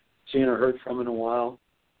haven't seen or heard from in a while,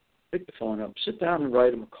 pick the phone up. Sit down and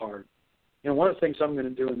write them a card. You know, one of the things I'm going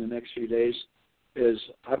to do in the next few days is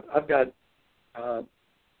I've got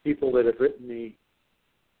people that have written me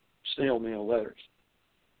snail mail letters.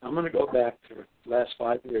 I'm going to go back to the last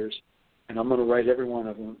 5 years, and I'm going to write every one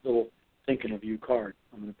of them a little thinking of you card.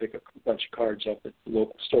 I'm going to pick a bunch of cards up at the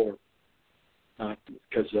local store, not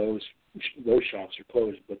because those shops are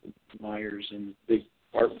closed, but the Myers and the big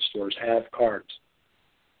department stores have cards.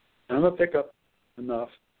 And I'm going to pick up enough.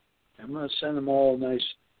 I'm going to send them all a nice,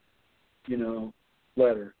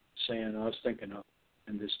 letter saying I was thinking of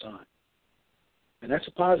in this time. And that's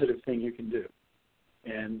a positive thing you can do.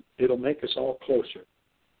 And it'll make us all closer.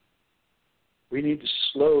 We need to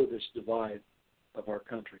slow this divide of our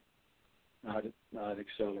country, not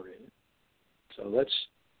accelerate it. So let's,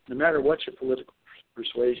 no matter what your political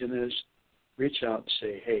persuasion is, reach out and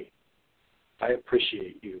say, hey, I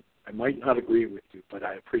appreciate you. I might not agree with you, but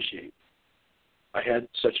I appreciate you. I had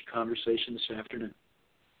such a conversation this afternoon.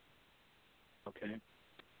 Okay?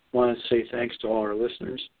 I want to say thanks to all our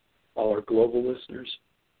listeners, all our global listeners,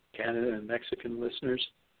 Canada and Mexican listeners,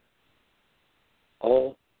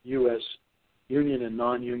 all U.S. union and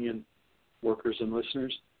non-union workers and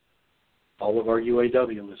listeners, all of our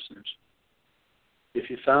UAW listeners. If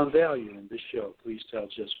you found value in this show, please tell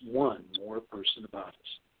just one more person about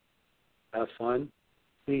us. Have fun.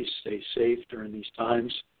 Please stay safe during these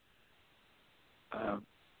times.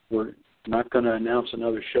 We're not going to announce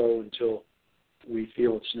another show until we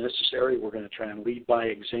feel it's necessary. We're going to try and lead by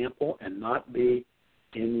example and not be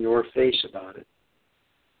in your face about it.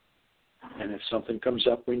 And if something comes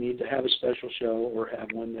up, we need to have a special show or have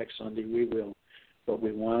one next Sunday, we will. But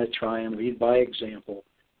we want to try and lead by example.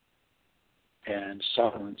 And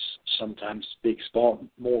silence sometimes speaks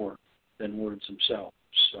more than words themselves.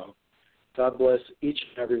 So God bless each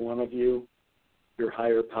and every one of you, your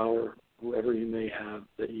higher power, whoever you may have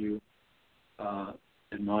that you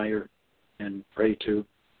admire and pray to.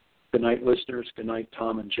 Good night, listeners. Good night,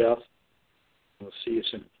 Tom and Jeff. We'll see you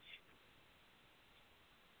soon.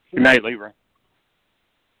 Good night, Leroy.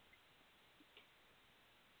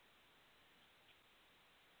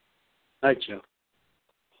 Night, Jeff.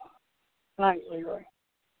 Night, Leroy.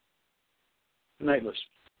 Good night, listeners.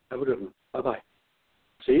 Have a good one. Bye-bye.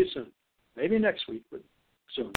 See you soon. Maybe next week, but